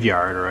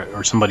graveyard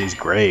or somebody's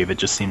grave. It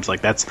just seems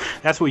like that's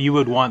what you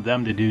would want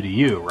them to do to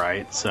you,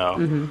 right?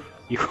 So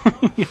you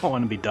don't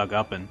want to be dug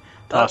up and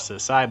tossed to the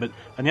side. But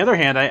on the other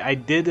hand, I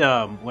did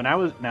when I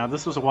was, now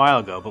this was a while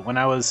ago, but when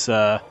I was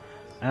I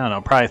don't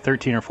know, probably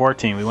 13 or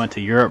 14, we went to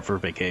Europe for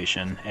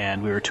vacation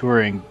and we were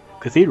touring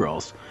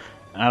cathedrals.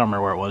 I don't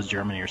remember where it was,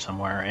 Germany or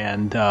somewhere,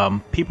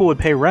 and people would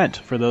pay rent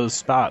for those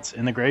spots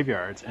in the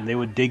graveyards, and they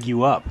would dig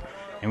you up.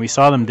 And we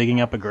saw them digging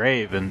up a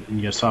grave, and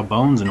you saw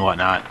bones and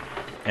whatnot.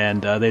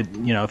 And they,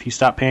 if you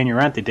stop paying your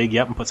rent, they dig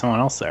you up and put someone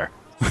else there.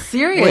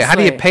 Seriously? Wait, how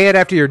do you pay it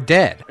after you're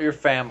dead? Your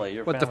family.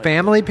 The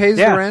family pays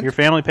the rent? Your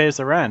family pays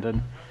the rent,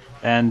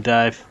 and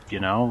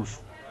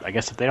if I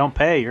guess if they don't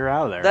pay, you're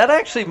out of there. That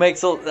actually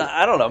makes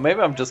I don't know, maybe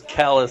I'm just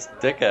callous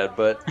dickhead,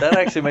 but that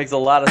actually makes a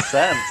lot of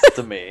sense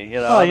to me.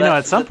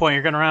 At some point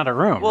you're going to run out of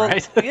room,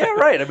 right? Yeah,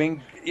 right. I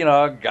mean,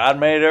 God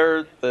made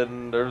Earth,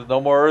 and there's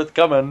no more Earth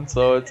coming,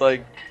 so it's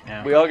like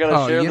we all got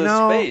to share this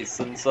space,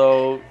 and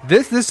so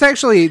this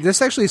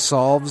actually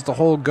solves the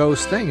whole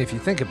ghost thing if you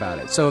think about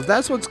it. So if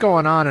that's what's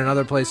going on in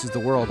other places of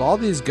the world, all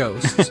these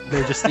ghosts,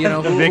 they're just who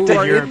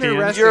are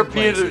Europeans.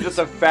 Europeans are just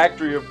a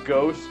factory of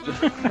ghosts.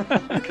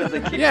 Because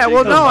they keep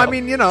I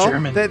mean,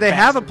 they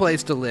have a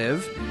place to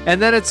live,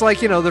 and then it's like,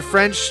 the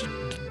French,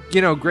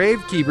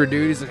 gravekeeper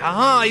dude, he's like,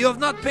 aha, you have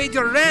not paid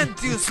your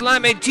rent, you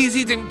slimy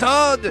cheese-eating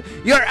toad,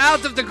 you're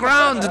out of the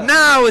ground,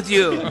 now with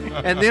you.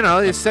 And,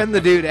 they send the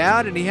dude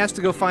out, and he has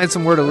to go find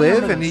somewhere to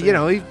live, and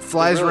he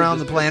flies around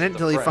the planet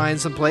until he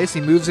finds some place,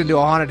 he moves into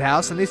a haunted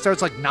house, and he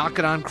starts,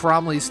 knocking on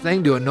Cromley's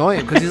thing to annoy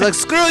him, because he's like,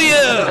 screw you,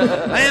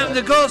 I am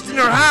the ghost in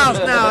your house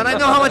now, and I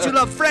know how much you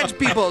love French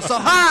people, so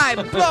hi,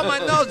 blow my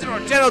nose in your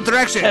general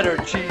direction. Cheddar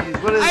cheese.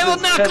 What is I will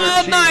this knock cheddar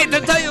all cheese? night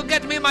until you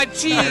get me my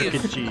cheese.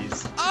 American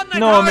cheese. All night,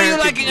 No how are American you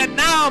liking it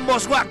now,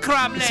 Moswa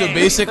Cromley? So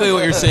basically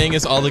what you're saying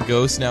is all the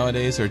ghosts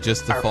nowadays are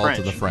just the fault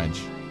of the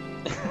French.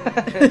 I'm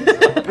not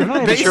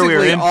even Basically, sure we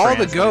were in all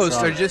France the ghosts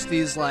when I are saw just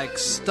these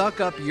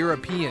stuck-up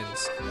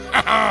Europeans.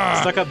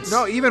 Stuck up.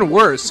 No, even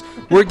worse.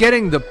 We're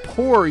getting the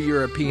poor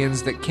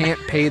Europeans that can't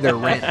pay their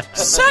rent.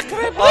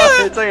 Sacre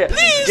bleu! It's like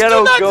Please ghetto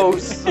do not,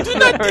 ghosts. do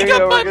not dig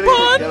up my We're gonna get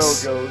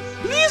bonds. ghetto ghosts.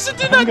 Please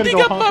do not dig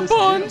up my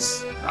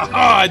bonds.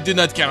 I do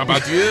not care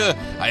about you.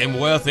 I am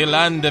wealthy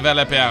land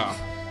developer.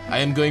 I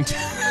am going to...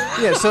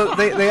 Yeah, so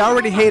they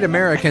already hate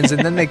Americans,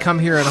 and then they come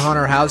here and haunt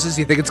our houses.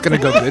 You think it's going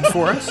to go good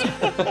for us?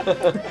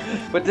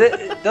 But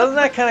doesn't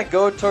that kind of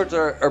go towards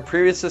our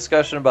previous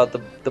discussion about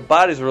the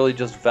body's really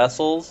just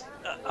vessels?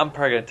 I'm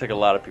probably going to take a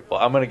lot of people.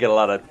 I'm going to get a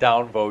lot of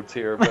downvotes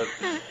here, but...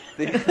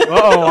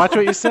 Whoa, watch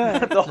what you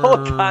said. The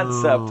whole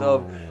concept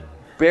of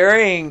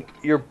burying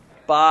your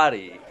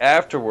body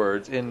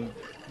afterwards in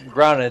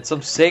ground, it's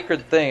some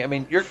sacred thing. I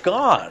mean, you're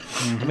gone.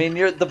 I mean,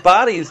 the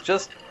body is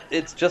just...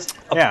 It's just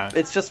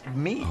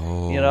meat,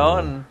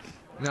 and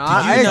No,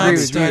 I agree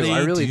with you.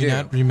 I really do. You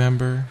not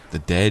remember the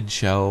dead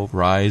shall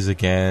rise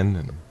again?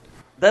 And,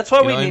 that's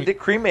why we need to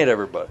cremate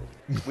everybody.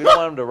 We don't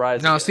want them to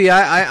rise. No, again. see,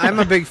 I'm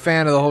a big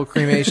fan of the whole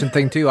cremation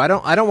thing too. I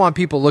don't want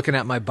people looking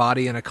at my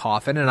body in a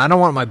coffin, and I don't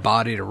want my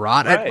body to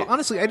rot. Right.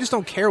 Honestly, I just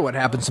don't care what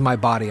happens to my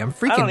body. I'm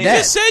freaking You dead.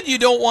 just said you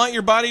don't want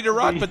your body to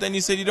rot, but then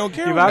you said you don't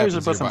care You've what obviously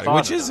happens to put your some body. thought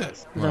Which is into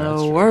it?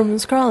 The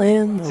worms crawl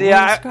in. See,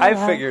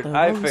 I figured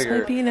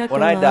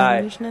when I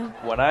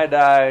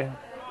die,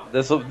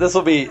 this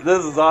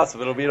is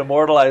awesome. It'll be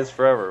immortalized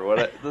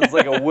forever. This is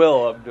like a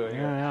will I'm doing.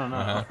 Yeah,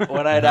 I don't know.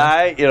 When I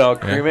die,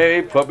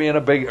 cremate me, put me in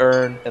a big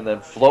urn, and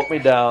then float me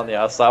down the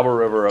Ausable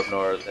River up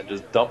north, and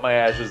just dump my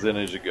ashes in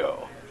as you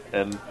go.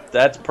 And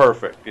that's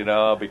perfect.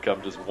 I'll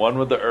become just one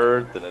with the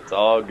earth, and it's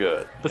all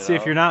good. But see,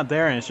 if you're not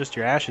there and it's just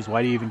your ashes,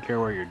 why do you even care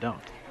where you're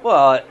dumped?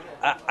 Well,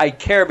 I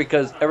care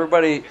because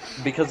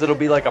it'll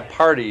be like a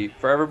party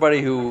for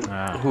everybody who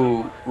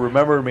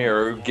remembered me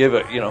or who give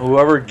it.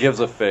 Whoever gives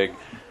a fig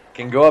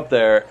can go up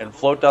there and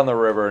float down the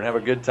river and have a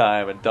good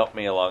time and dump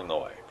me along the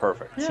way.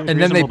 Perfect. And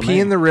then they pee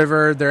in the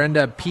river. They end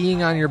up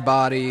peeing on your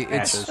body.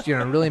 It's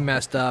really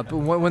messed up.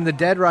 When the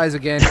dead rise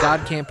again,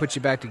 God can't put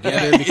you back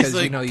together because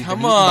like, you've been come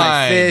eaten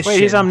by on. fish.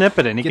 Wait, he's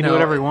omnipotent. He you can do know,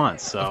 whatever he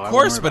wants. So Of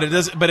course, but it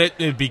doesn't. But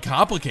it'd be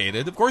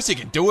complicated. Of course, he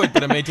can do it,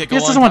 but it may take a He long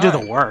just doesn't want to time.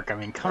 do the work. I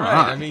mean, come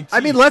Right, on.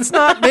 I mean, let's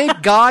not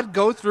make God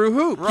go through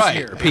hoops Right,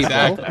 here, people.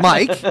 exactly.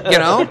 Mike,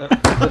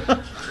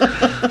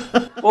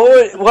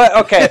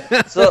 What? Okay,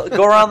 so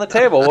go around the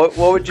table. What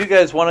would you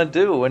guys want to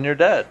do when you're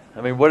dead?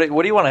 I mean, what do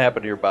you want to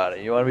happen to your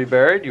body? You want to be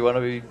buried? You want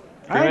to be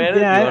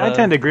cremated? I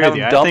tend to agree with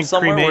you. I think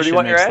somewhere? Where do you cremation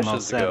want your makes the ashes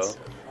most to go? sense.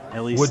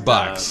 At least Wood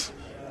box.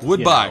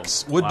 Wood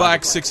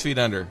box 6 feet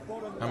under.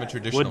 I'm a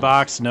traditional. Wood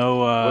box,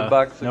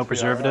 no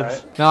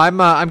preservatives. No,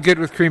 I'm good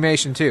with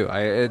cremation too.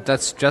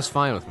 That's just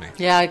fine with me.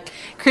 Yeah,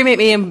 cremate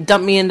me and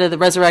dump me into the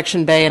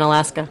Resurrection Bay in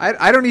Alaska.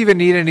 I don't even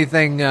need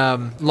anything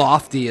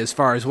lofty as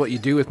far as what you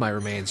do with my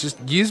remains. Just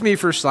use me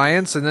for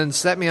science and then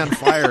set me on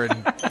fire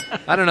and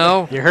I don't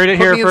know. You heard it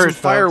put here me in first,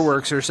 some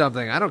fireworks or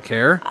something. I don't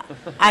care.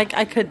 I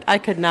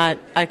could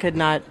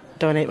not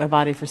donate my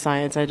body for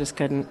science. I just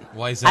couldn't.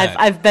 Why is that?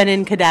 I've been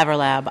in cadaver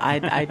lab.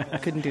 I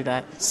couldn't do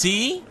that.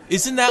 See?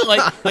 Isn't that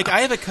like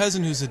I have a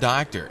cousin who's a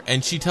doctor,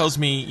 and she tells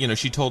me,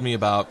 she told me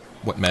about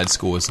what med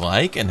school is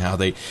like and how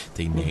they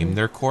name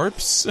their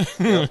corpse,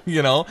 and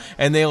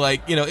they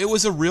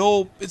it's a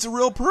real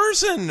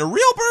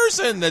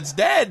person that's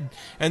dead,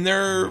 and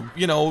they're,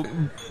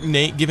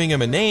 giving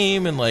him a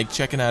name and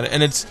checking out it,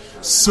 and it's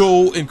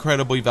so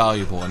incredibly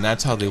valuable, and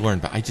that's how they learn.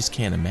 But I just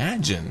can't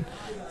imagine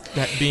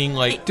that being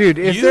dude,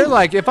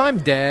 if I'm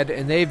dead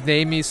and they've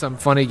named me some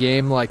funny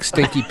game like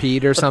Stinky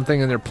Pete or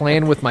something and they're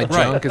playing with my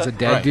junk as a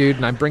dead dude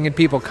and I'm bringing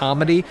people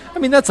comedy, I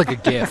mean, that's like a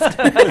gift.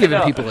 I'm giving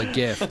people a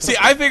gift. See,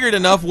 I figured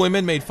enough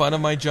women made fun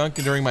of my junk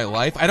during my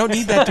life. I don't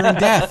need that during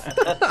death.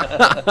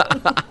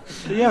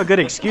 You have a good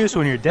excuse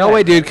when you're dead. No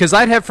way, dude, because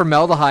I'd have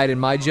formaldehyde in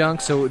my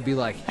junk, so it would be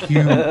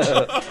huge.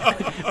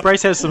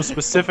 Bryce has some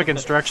specific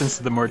instructions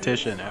to the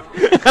mortician.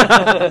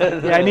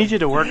 Yeah, I need you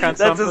to work on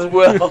something. That's his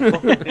will.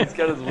 He's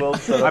got his will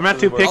set up. I'm not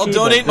too picky. I'll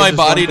donate my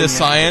body to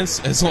science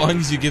as long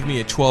as you give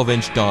me a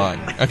 12-inch dong.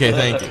 Okay,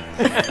 thank you.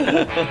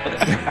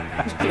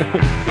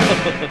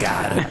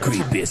 Got a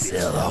creepy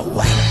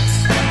silhouette.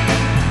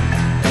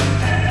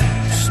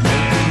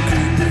 Smoking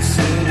creepy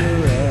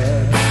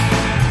cigarettes.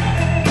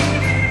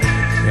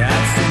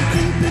 Got some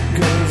creepy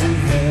curly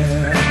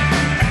hair.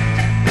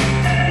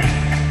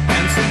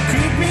 And some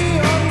creepy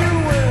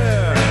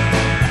underwear.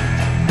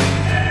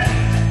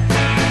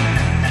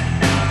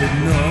 But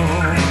no,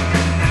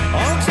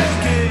 I'll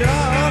take it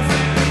off.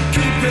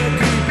 Keep it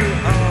creepy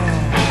on.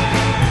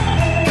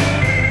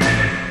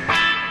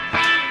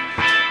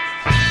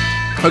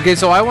 Okay,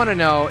 so I want to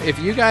know if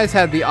you guys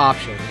had the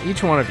option,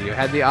 each one of you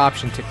had the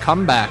option to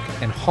come back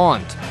and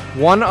haunt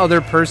one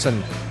other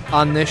person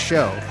on this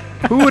show,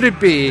 who would it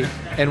be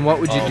and what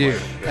would you do?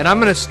 And I'm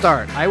going to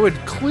start. I would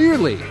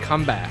clearly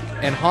come back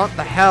and haunt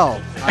the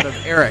hell out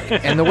of Eric.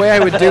 And the way I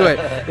would do it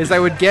is I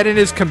would get in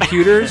his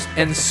computers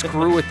and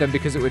screw with them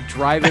because it would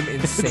drive him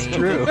insane.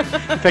 True. In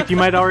fact, you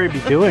might already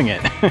be doing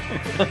it.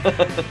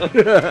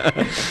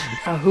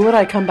 Who would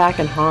I come back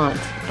and haunt?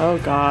 Oh,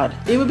 God.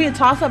 It would be a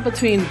toss-up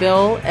between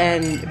Bill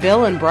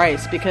and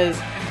Bryce because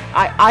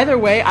either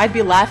way, I'd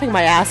be laughing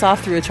my ass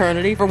off through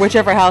eternity for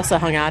whichever house I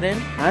hung out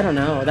in. I don't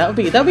know. That would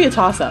be a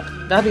toss-up.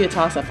 That'd be a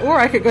toss-up. Or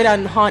I could go down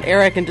and haunt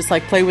Eric and just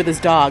play with his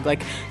dog,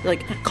 like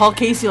call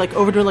Casey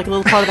over to a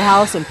little part of the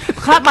house and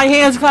clap my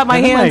hands,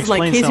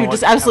 Casey would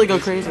just absolutely go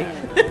crazy.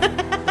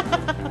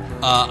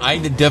 I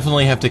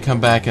definitely have to come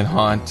back and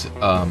haunt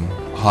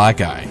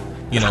Hawkeye.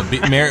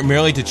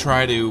 Merely to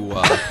try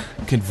to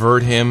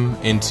convert him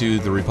into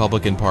the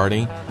Republican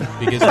Party,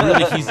 because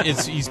really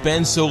he's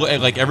been so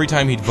every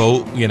time he'd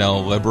vote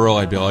liberal,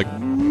 I'd be like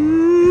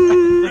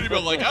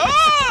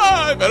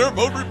I better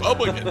vote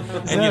Republican.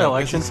 Is that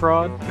election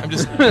fraud? I'm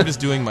just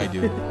doing my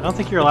duty. I don't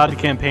think you're allowed to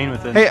campaign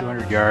within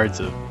 200 yards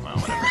of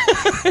whatever.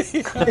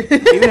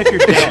 Even if you're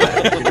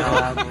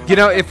dead.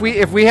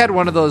 If we had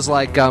one of those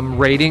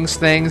ratings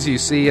things you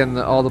see in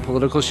all the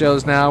political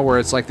shows now, where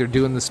it's they're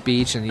doing the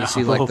speech and you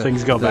see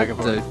things go back and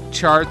forth. The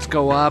charts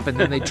go up and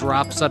then they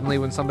drop suddenly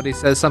when somebody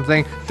says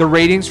something. The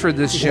ratings for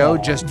this show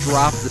just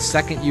drop the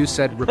second you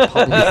said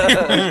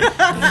Republican.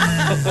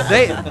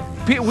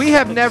 We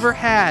have never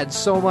had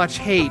so much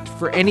hate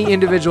for any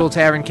individual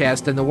Tavern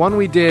Cast than the one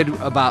we did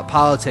about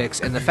politics,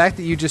 and the fact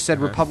that you just said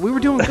Republican. We were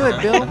doing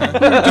good, Bill. We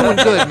were doing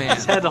good, man. You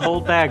just had to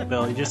hold back,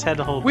 Bill. You just had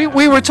to hold back.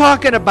 We were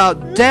talking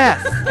about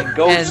death and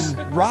ghosts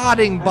and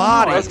rotting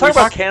bodies. I was talking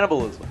about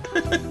cannibalism.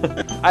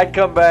 I'd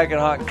come back and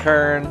haunt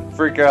Kern,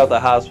 freak her out the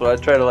hospital.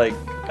 I'd try to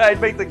I'd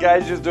make the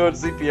guys just doing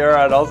CPR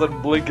on, all of a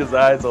sudden blink his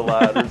eyes a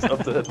lot or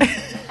something.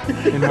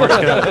 In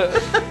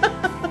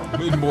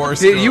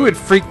Morse code. You would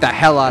freak the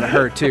hell out of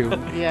her too.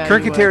 Yeah,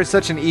 Kirkatare is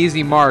such an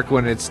easy mark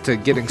when it's to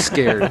getting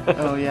scared.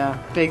 Oh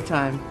yeah, big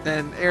time.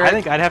 And Eric, I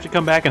think I'd have to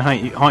come back and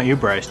haunt you,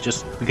 Bryce,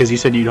 just because you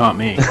said you'd haunt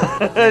me.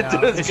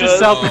 It's just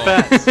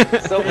self-defense.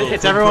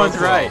 It's everyone's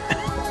right.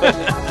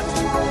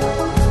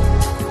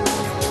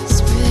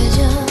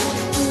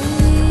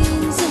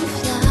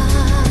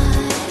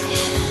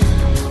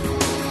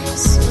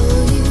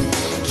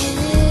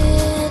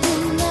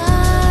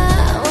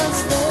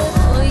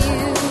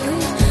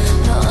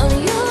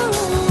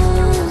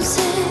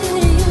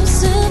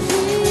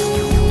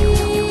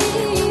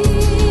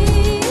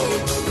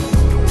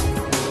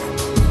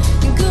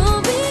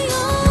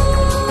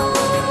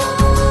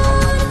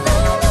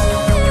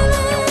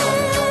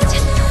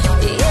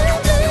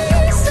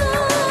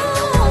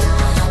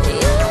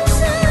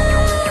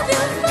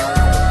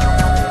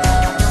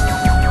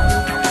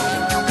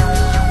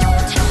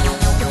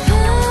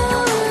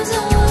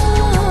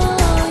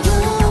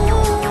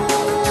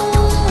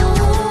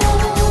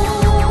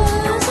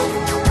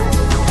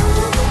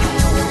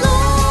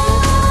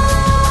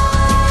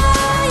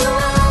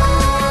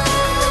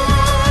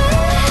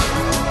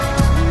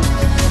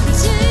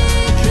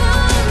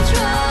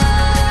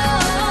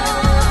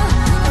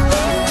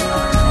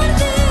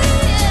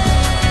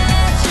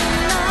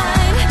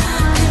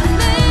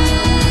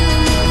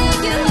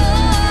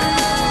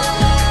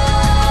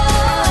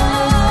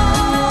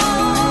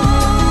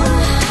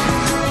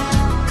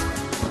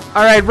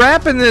 All right,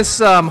 wrapping this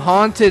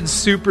haunted,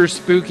 super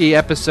spooky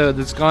episode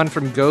that's gone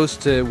from ghosts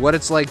to what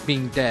it's like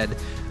being dead.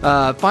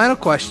 Final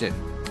question,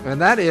 and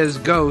that is,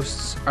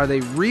 ghosts, are they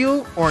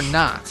real or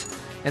not?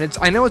 And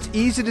I know it's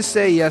easy to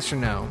say yes or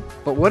no,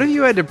 but what if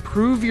you had to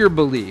prove your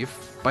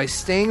belief by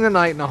staying the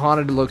night in a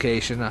haunted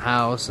location, a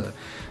house, a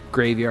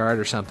graveyard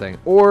or something,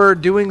 or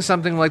doing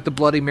something like the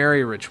Bloody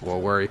Mary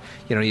ritual, where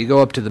you go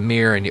up to the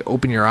mirror and you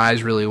open your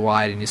eyes really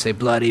wide and you say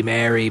Bloody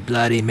Mary,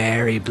 Bloody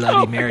Mary,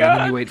 Bloody Mary, and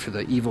then you wait for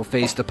the evil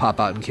face to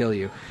pop out and kill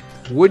you?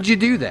 Would you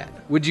do that?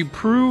 Would you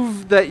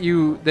prove that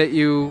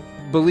you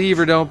believe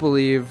or don't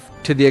believe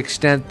to the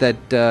extent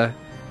that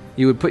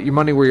you would put your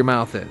money where your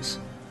mouth is?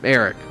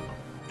 Eric.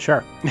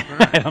 Sure.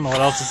 I don't know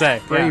what else to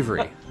say.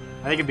 Bravery. Yeah.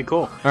 I think it'd be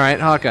cool. All right,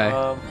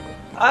 Hawkeye.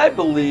 I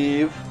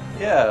believe,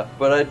 yeah,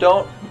 but I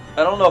don't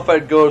know if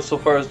I'd go so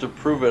far as to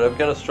prove it. I've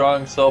got a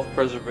strong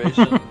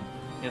self-preservation,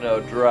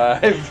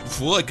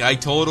 drive. Look, I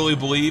totally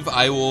believe.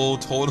 I will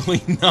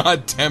totally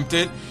not tempt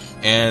it,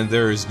 and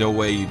there is no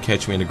way you'd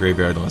catch me in a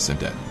graveyard unless I'm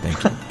dead.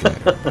 Thank you. Good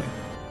night.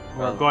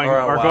 We're going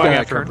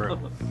after a brew.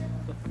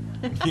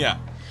 Yeah.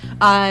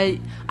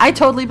 I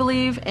totally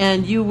believe,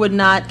 and you would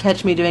not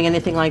catch me doing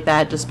anything like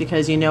that just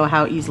because you know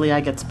how easily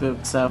I get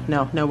spooked. So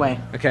no way.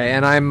 Okay,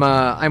 and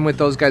I'm with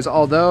those guys.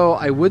 Although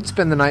I would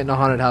spend the night in a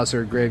haunted house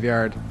or a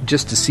graveyard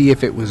just to see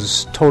if it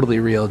was totally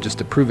real, just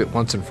to prove it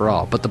once and for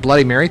all. But the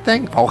Bloody Mary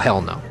thing? Oh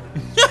hell no.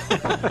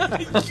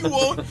 You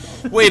won't.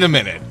 Wait a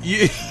minute.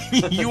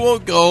 You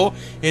won't go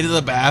into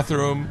the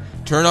bathroom,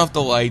 turn off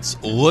the lights,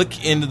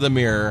 look into the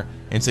mirror,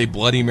 and say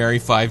Bloody Mary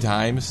 5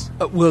 times?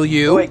 Will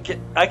you? Wait,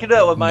 I can do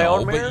that with my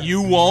own mirror? But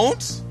you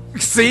won't?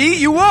 See?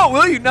 You won't,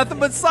 will you? Nothing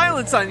but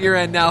silence on your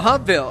end now, huh,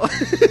 Bill?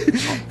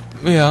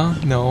 Yeah,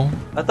 no.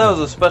 I thought it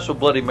was a special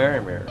Bloody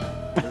Mary mirror.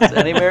 It's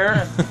any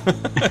mirror?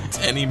 It's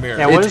any mirror.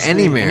 Yeah, what it's is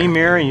any mirror. Any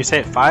mirror, and you say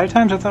it 5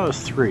 times? I thought it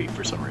was 3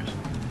 for some reason.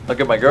 I'll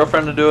get my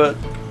girlfriend to do it.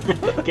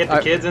 Get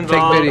the kids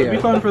involved. It'll be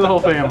fun for the whole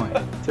family.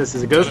 This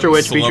is a ghost or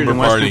witch featured in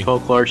Western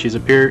folklore. She's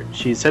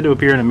said to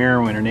appear in a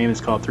mirror when her name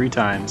is called 3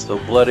 times. So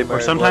Bloody Mary,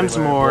 or sometimes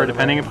Bloody Mary, more, Bloody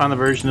depending upon the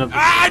version of.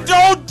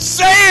 Don't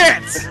say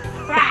it!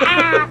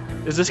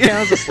 Does this count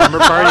as a slumber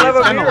party? I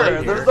don't have a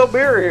mirror. There's no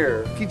mirror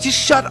here. Just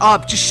shut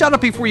up. Just shut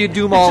up before you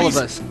doom all of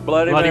us.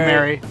 Bloody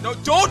Mary. No,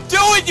 don't do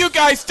it, you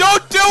guys.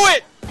 Don't do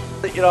it.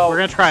 We're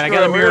gonna try it. I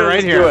got a mirror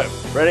right here. Do it.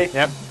 Ready?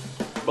 Yep.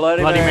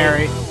 Bloody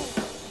Mary.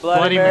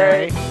 Bloody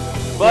Mary.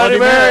 Bloody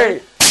Mary.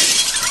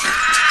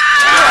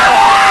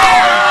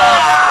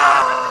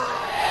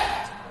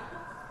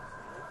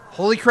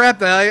 Holy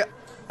crap! I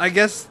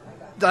guess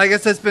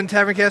that's been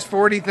Taverncast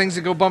 40 things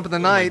that go bump in the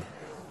night.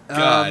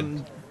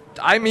 God.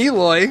 I'm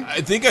Eloy.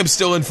 I think I'm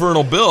still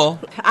Infernal Bill.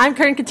 I'm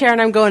Karen Katera,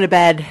 and I'm going to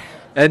bed.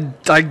 And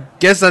I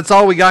guess that's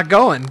all we got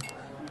going.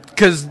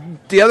 Because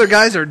the other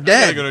guys are I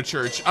dead. gotta go to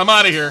church. I'm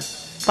out of here.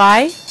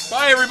 Bye.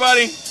 Bye,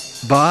 everybody.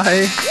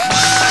 Bye.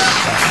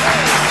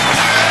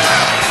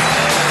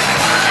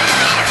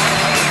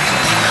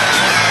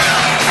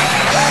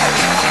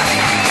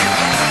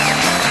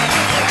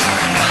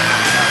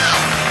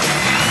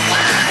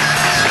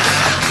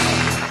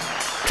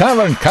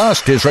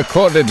 Taverncast is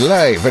recorded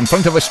live in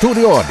front of a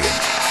studio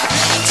audience.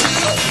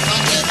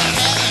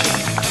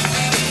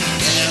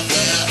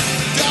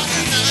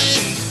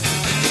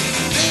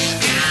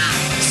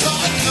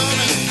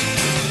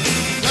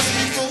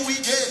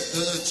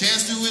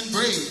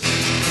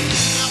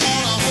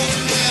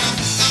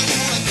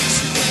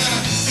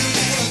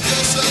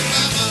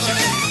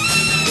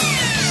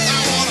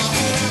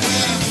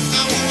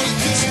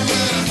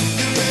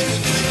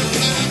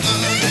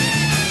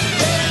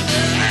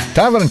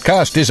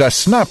 Taverncast is a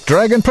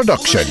Snapdragon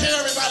production.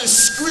 Everybody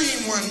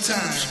scream one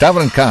time.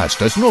 Taverncast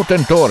does not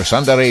endorse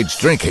underage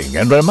drinking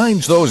and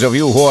reminds those of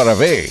you who are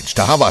of age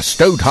to have a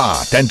stout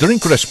heart and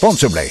drink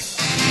responsibly.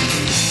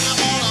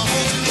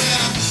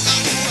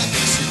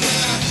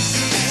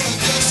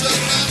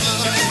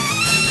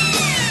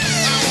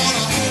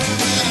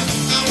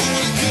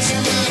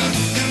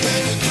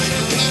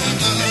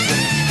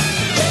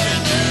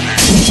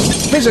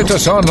 Visit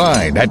us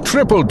online at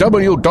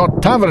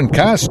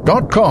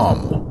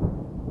www.taverncast.com.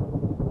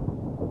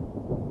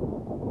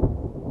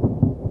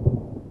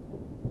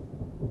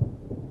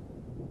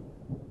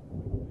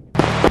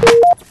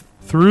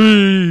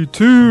 3,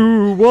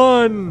 2,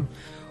 1.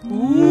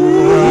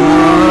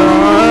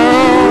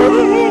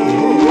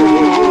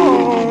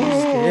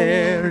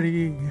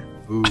 Scary.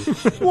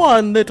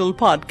 One little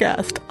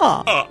podcast.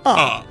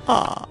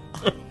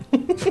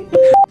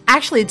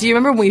 Actually, do you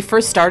remember when we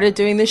first started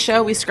doing this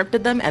show, we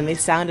scripted them and they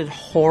sounded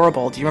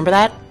horrible. Do you remember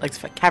that? Like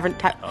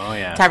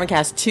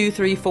Taverncast 2,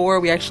 3, 4,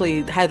 we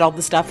actually had all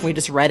the stuff and we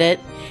just read it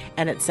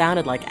and it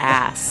sounded like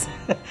ass.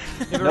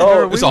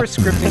 No, we were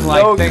scripting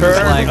like things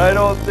Kurt, like... I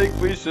don't think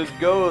we should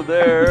go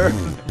there.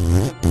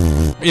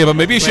 Yeah, but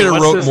maybe you should have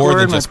wrote more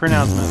than just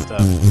pronouncement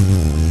stuff.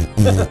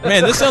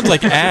 Man, this sounds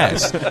like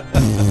ass.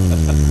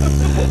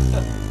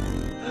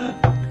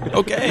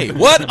 Okay,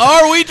 what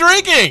are we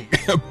drinking?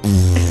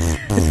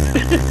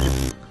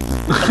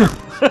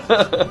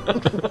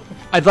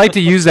 I'd like to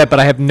use that, but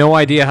I have no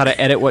idea how to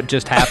edit what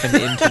just happened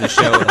into the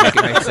show to make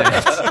it make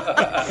sense.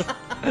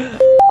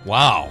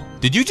 Wow.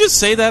 Did you just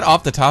say that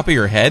off the top of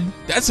your head?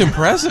 That's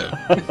impressive.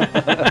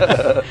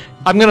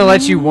 I'm going to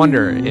let you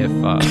wonder if...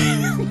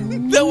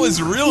 That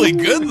was really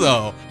good,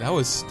 though. That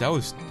was...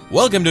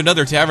 Welcome to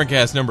another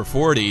Taverncast number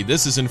 40.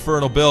 This is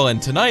Infernal Bill,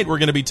 and tonight we're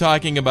going to be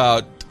talking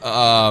about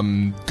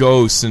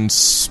ghosts and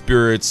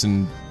spirits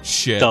and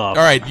shit. Duh. All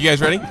right, you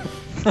guys ready?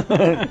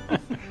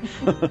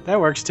 That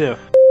works, too.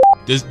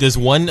 Does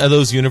one of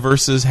those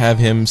universes have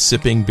him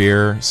sipping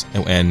beer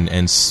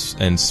and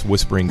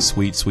whispering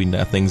sweet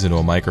nothings into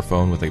a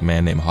microphone with a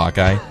man named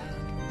Hawkeye?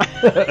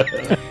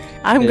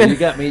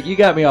 You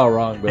got me all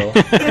wrong, Bill.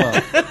 Come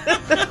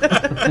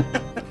on.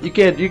 You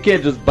can't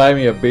just buy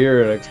me a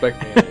beer and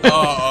expect me.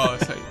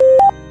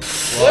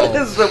 What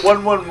is the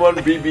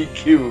 111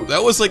 BBQ?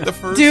 That was like the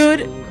first. Dude,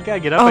 you gotta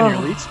get up on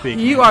your lead speaker.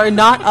 You are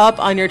not up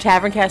on your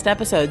Taverncast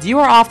episodes. You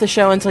are off the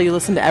show until you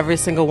listen to every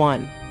single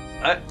one.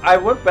 I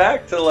went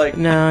back to over a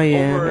yeah.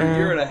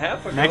 year and a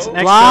half ago. Next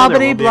blah,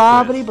 blah,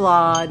 blah, blah,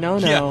 blah. No.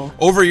 Yeah,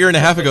 over a year and a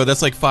half ago,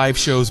 that's like 5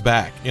 shows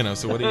back.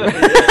 So what do you...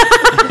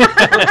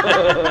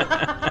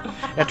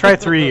 Yeah, try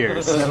 3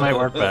 years. That might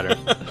work better.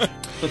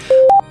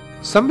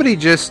 Somebody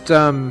just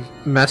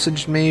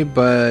messaged me,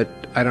 but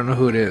I don't know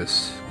who it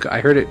is.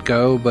 I heard it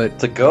go, but...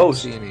 It's a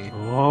ghost.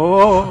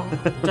 Oh.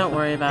 Don't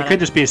worry about it. It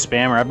could just be a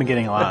spammer. I've been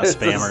getting a lot of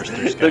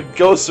spammers. The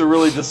ghosts are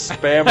really just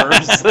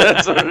spammers.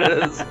 That's what it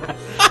is.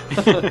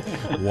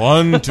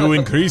 One to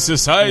increase the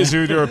size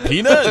of your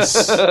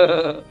penis.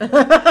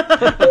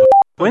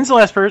 When's the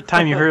last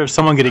time you heard of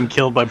someone getting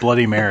killed by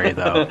Bloody Mary,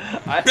 though?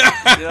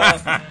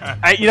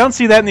 You don't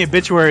see that in the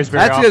obituaries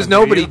very often. That's because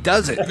nobody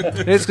does it.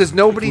 It's because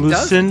nobody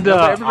does it.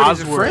 Lucinda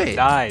Everybody's Oswald afraid.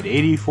 died,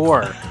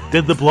 84.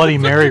 Did the Bloody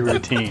Mary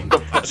routine.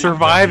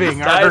 Surviving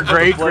her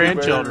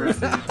great-grandchildren.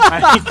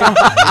 I mean, come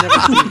on.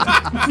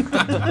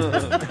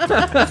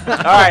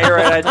 All right, you're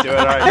right. I'd do it.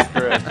 All right,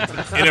 screw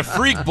it. In a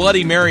freak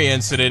Bloody Mary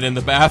incident in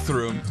the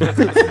bathroom.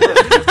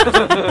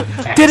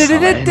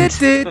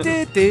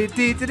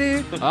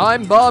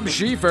 I'm Bob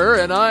Schieffer,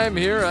 and I'm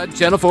here at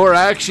Channel 4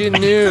 Action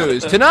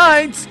News.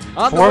 Tonight,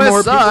 on the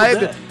West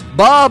Side,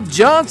 Bob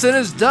Johnson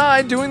has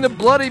died doing the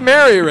Bloody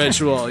Mary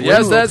ritual.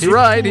 Yes, that's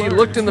right. He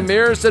looked in the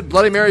mirror, said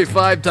Bloody Mary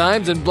 5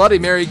 times, and Bloody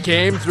Mary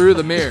came through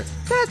the mirror.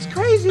 That's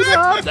crazy,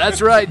 Bob.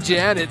 That's right,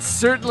 Jan. It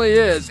certainly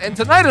is. And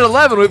tonight at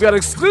 11, we've got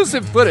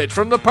exclusive footage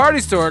from the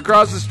party store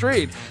across the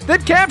street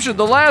that captured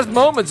the last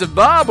moments of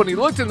Bob when he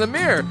looked in the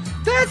mirror.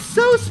 That's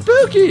so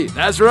spooky.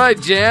 That's right,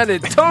 Jan.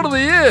 It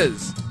totally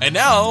is. And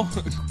now,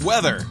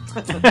 weather.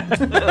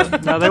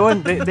 No, they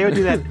wouldn't. They would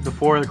do that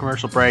before the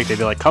commercial break. They'd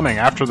be like, coming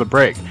after the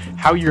break,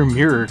 how your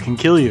mirror can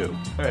kill you.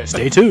 Right.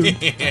 Stay tuned.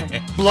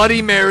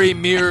 Bloody Mary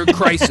mirror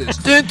crisis.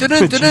 Dun, dun,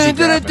 dun, dun,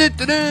 dun, dun,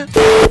 dun,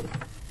 dun.